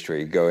the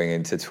industry going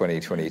into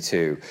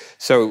 2022.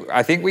 So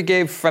I think we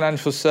gave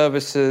financial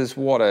services,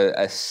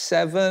 a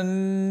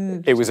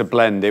 7? It was a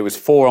blend. It was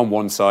 4 on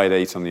one side,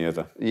 8 on the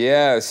other.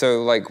 Yeah,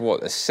 so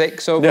a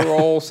 6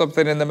 overall,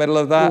 something in the middle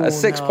of that? Ooh, a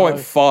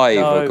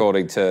 6.5,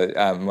 according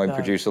to my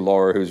producer,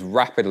 Laura, who's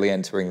rapidly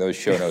entering those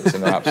show notes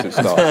in an absolute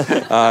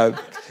start.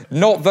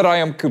 Not that I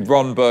am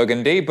Ron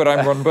Burgundy, but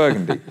I'm Ron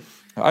Burgundy.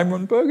 I'm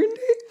Ron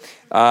Burgundy.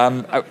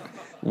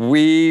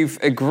 We've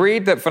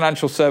agreed that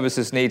financial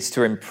services needs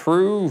to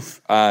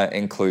improve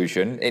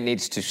inclusion. It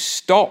needs to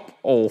stop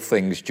all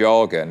things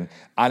jargon.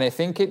 And I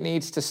think it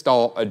needs to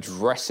start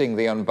addressing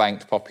the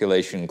unbanked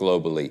population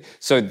globally.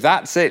 So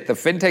that's it. The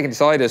FinTech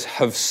Insiders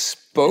have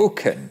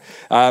spoken.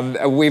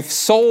 We've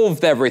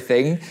solved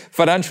everything.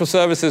 Financial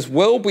services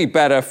will be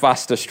better,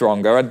 faster,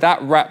 stronger. And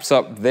that wraps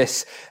up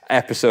this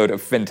episode of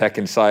FinTech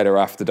Insider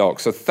After Dark.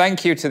 So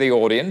thank you to the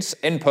audience,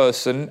 in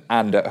person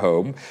and at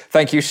home.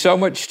 Thank you so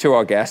much to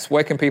our guests.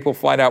 Where can people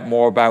find out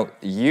more about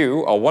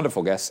you, our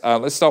wonderful guests?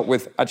 Let's start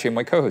with actually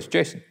my co-host,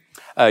 Jason.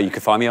 You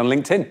can find me on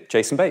LinkedIn,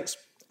 Jason Bates.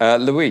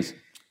 Louise.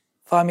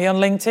 Find me on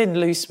LinkedIn,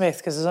 Lou Smith,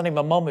 because there's only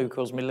my mum who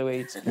calls me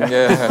Louise.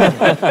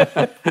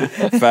 Yeah.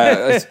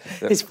 Fair.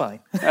 It's fine.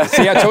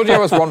 See, I told you I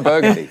was Ron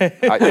Burgundy.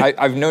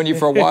 I've known you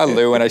for a while,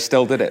 Lou, and I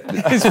still did it.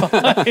 It's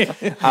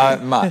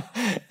fine.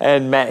 Matt.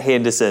 And Matt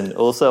Henderson,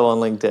 also on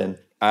LinkedIn.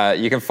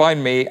 You can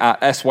find me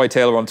at SY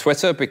Taylor on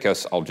Twitter,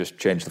 because I'll just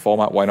change the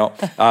format, why not?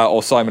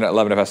 Or Simon at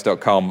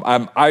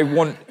 11fs.com. I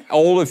want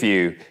all of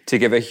you to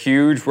give a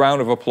huge round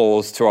of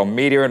applause to our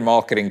media and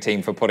marketing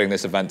team for putting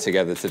this event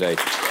together today.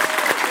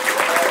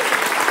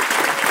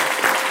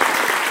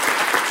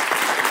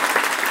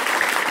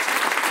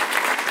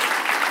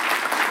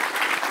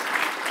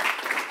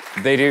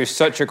 They do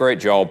such a great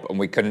job, and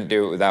we couldn't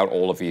do it without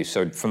all of you.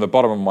 So from the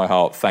bottom of my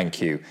heart, thank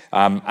you.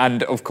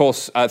 And of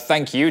course,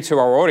 thank you to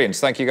our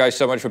audience. Thank you guys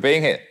so much for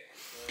being here.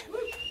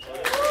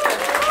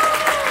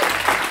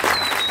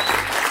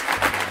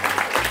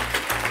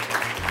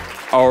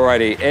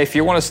 Alrighty, if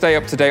you want to stay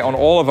up to date on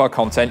all of our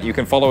content, you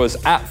can follow us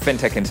at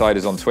FinTech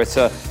Insiders on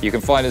Twitter. You can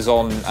find us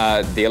on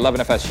the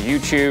 11FS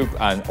YouTube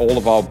and all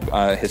of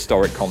our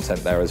historic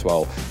content there as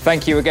well.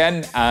 Thank you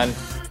again, and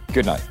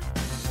good night.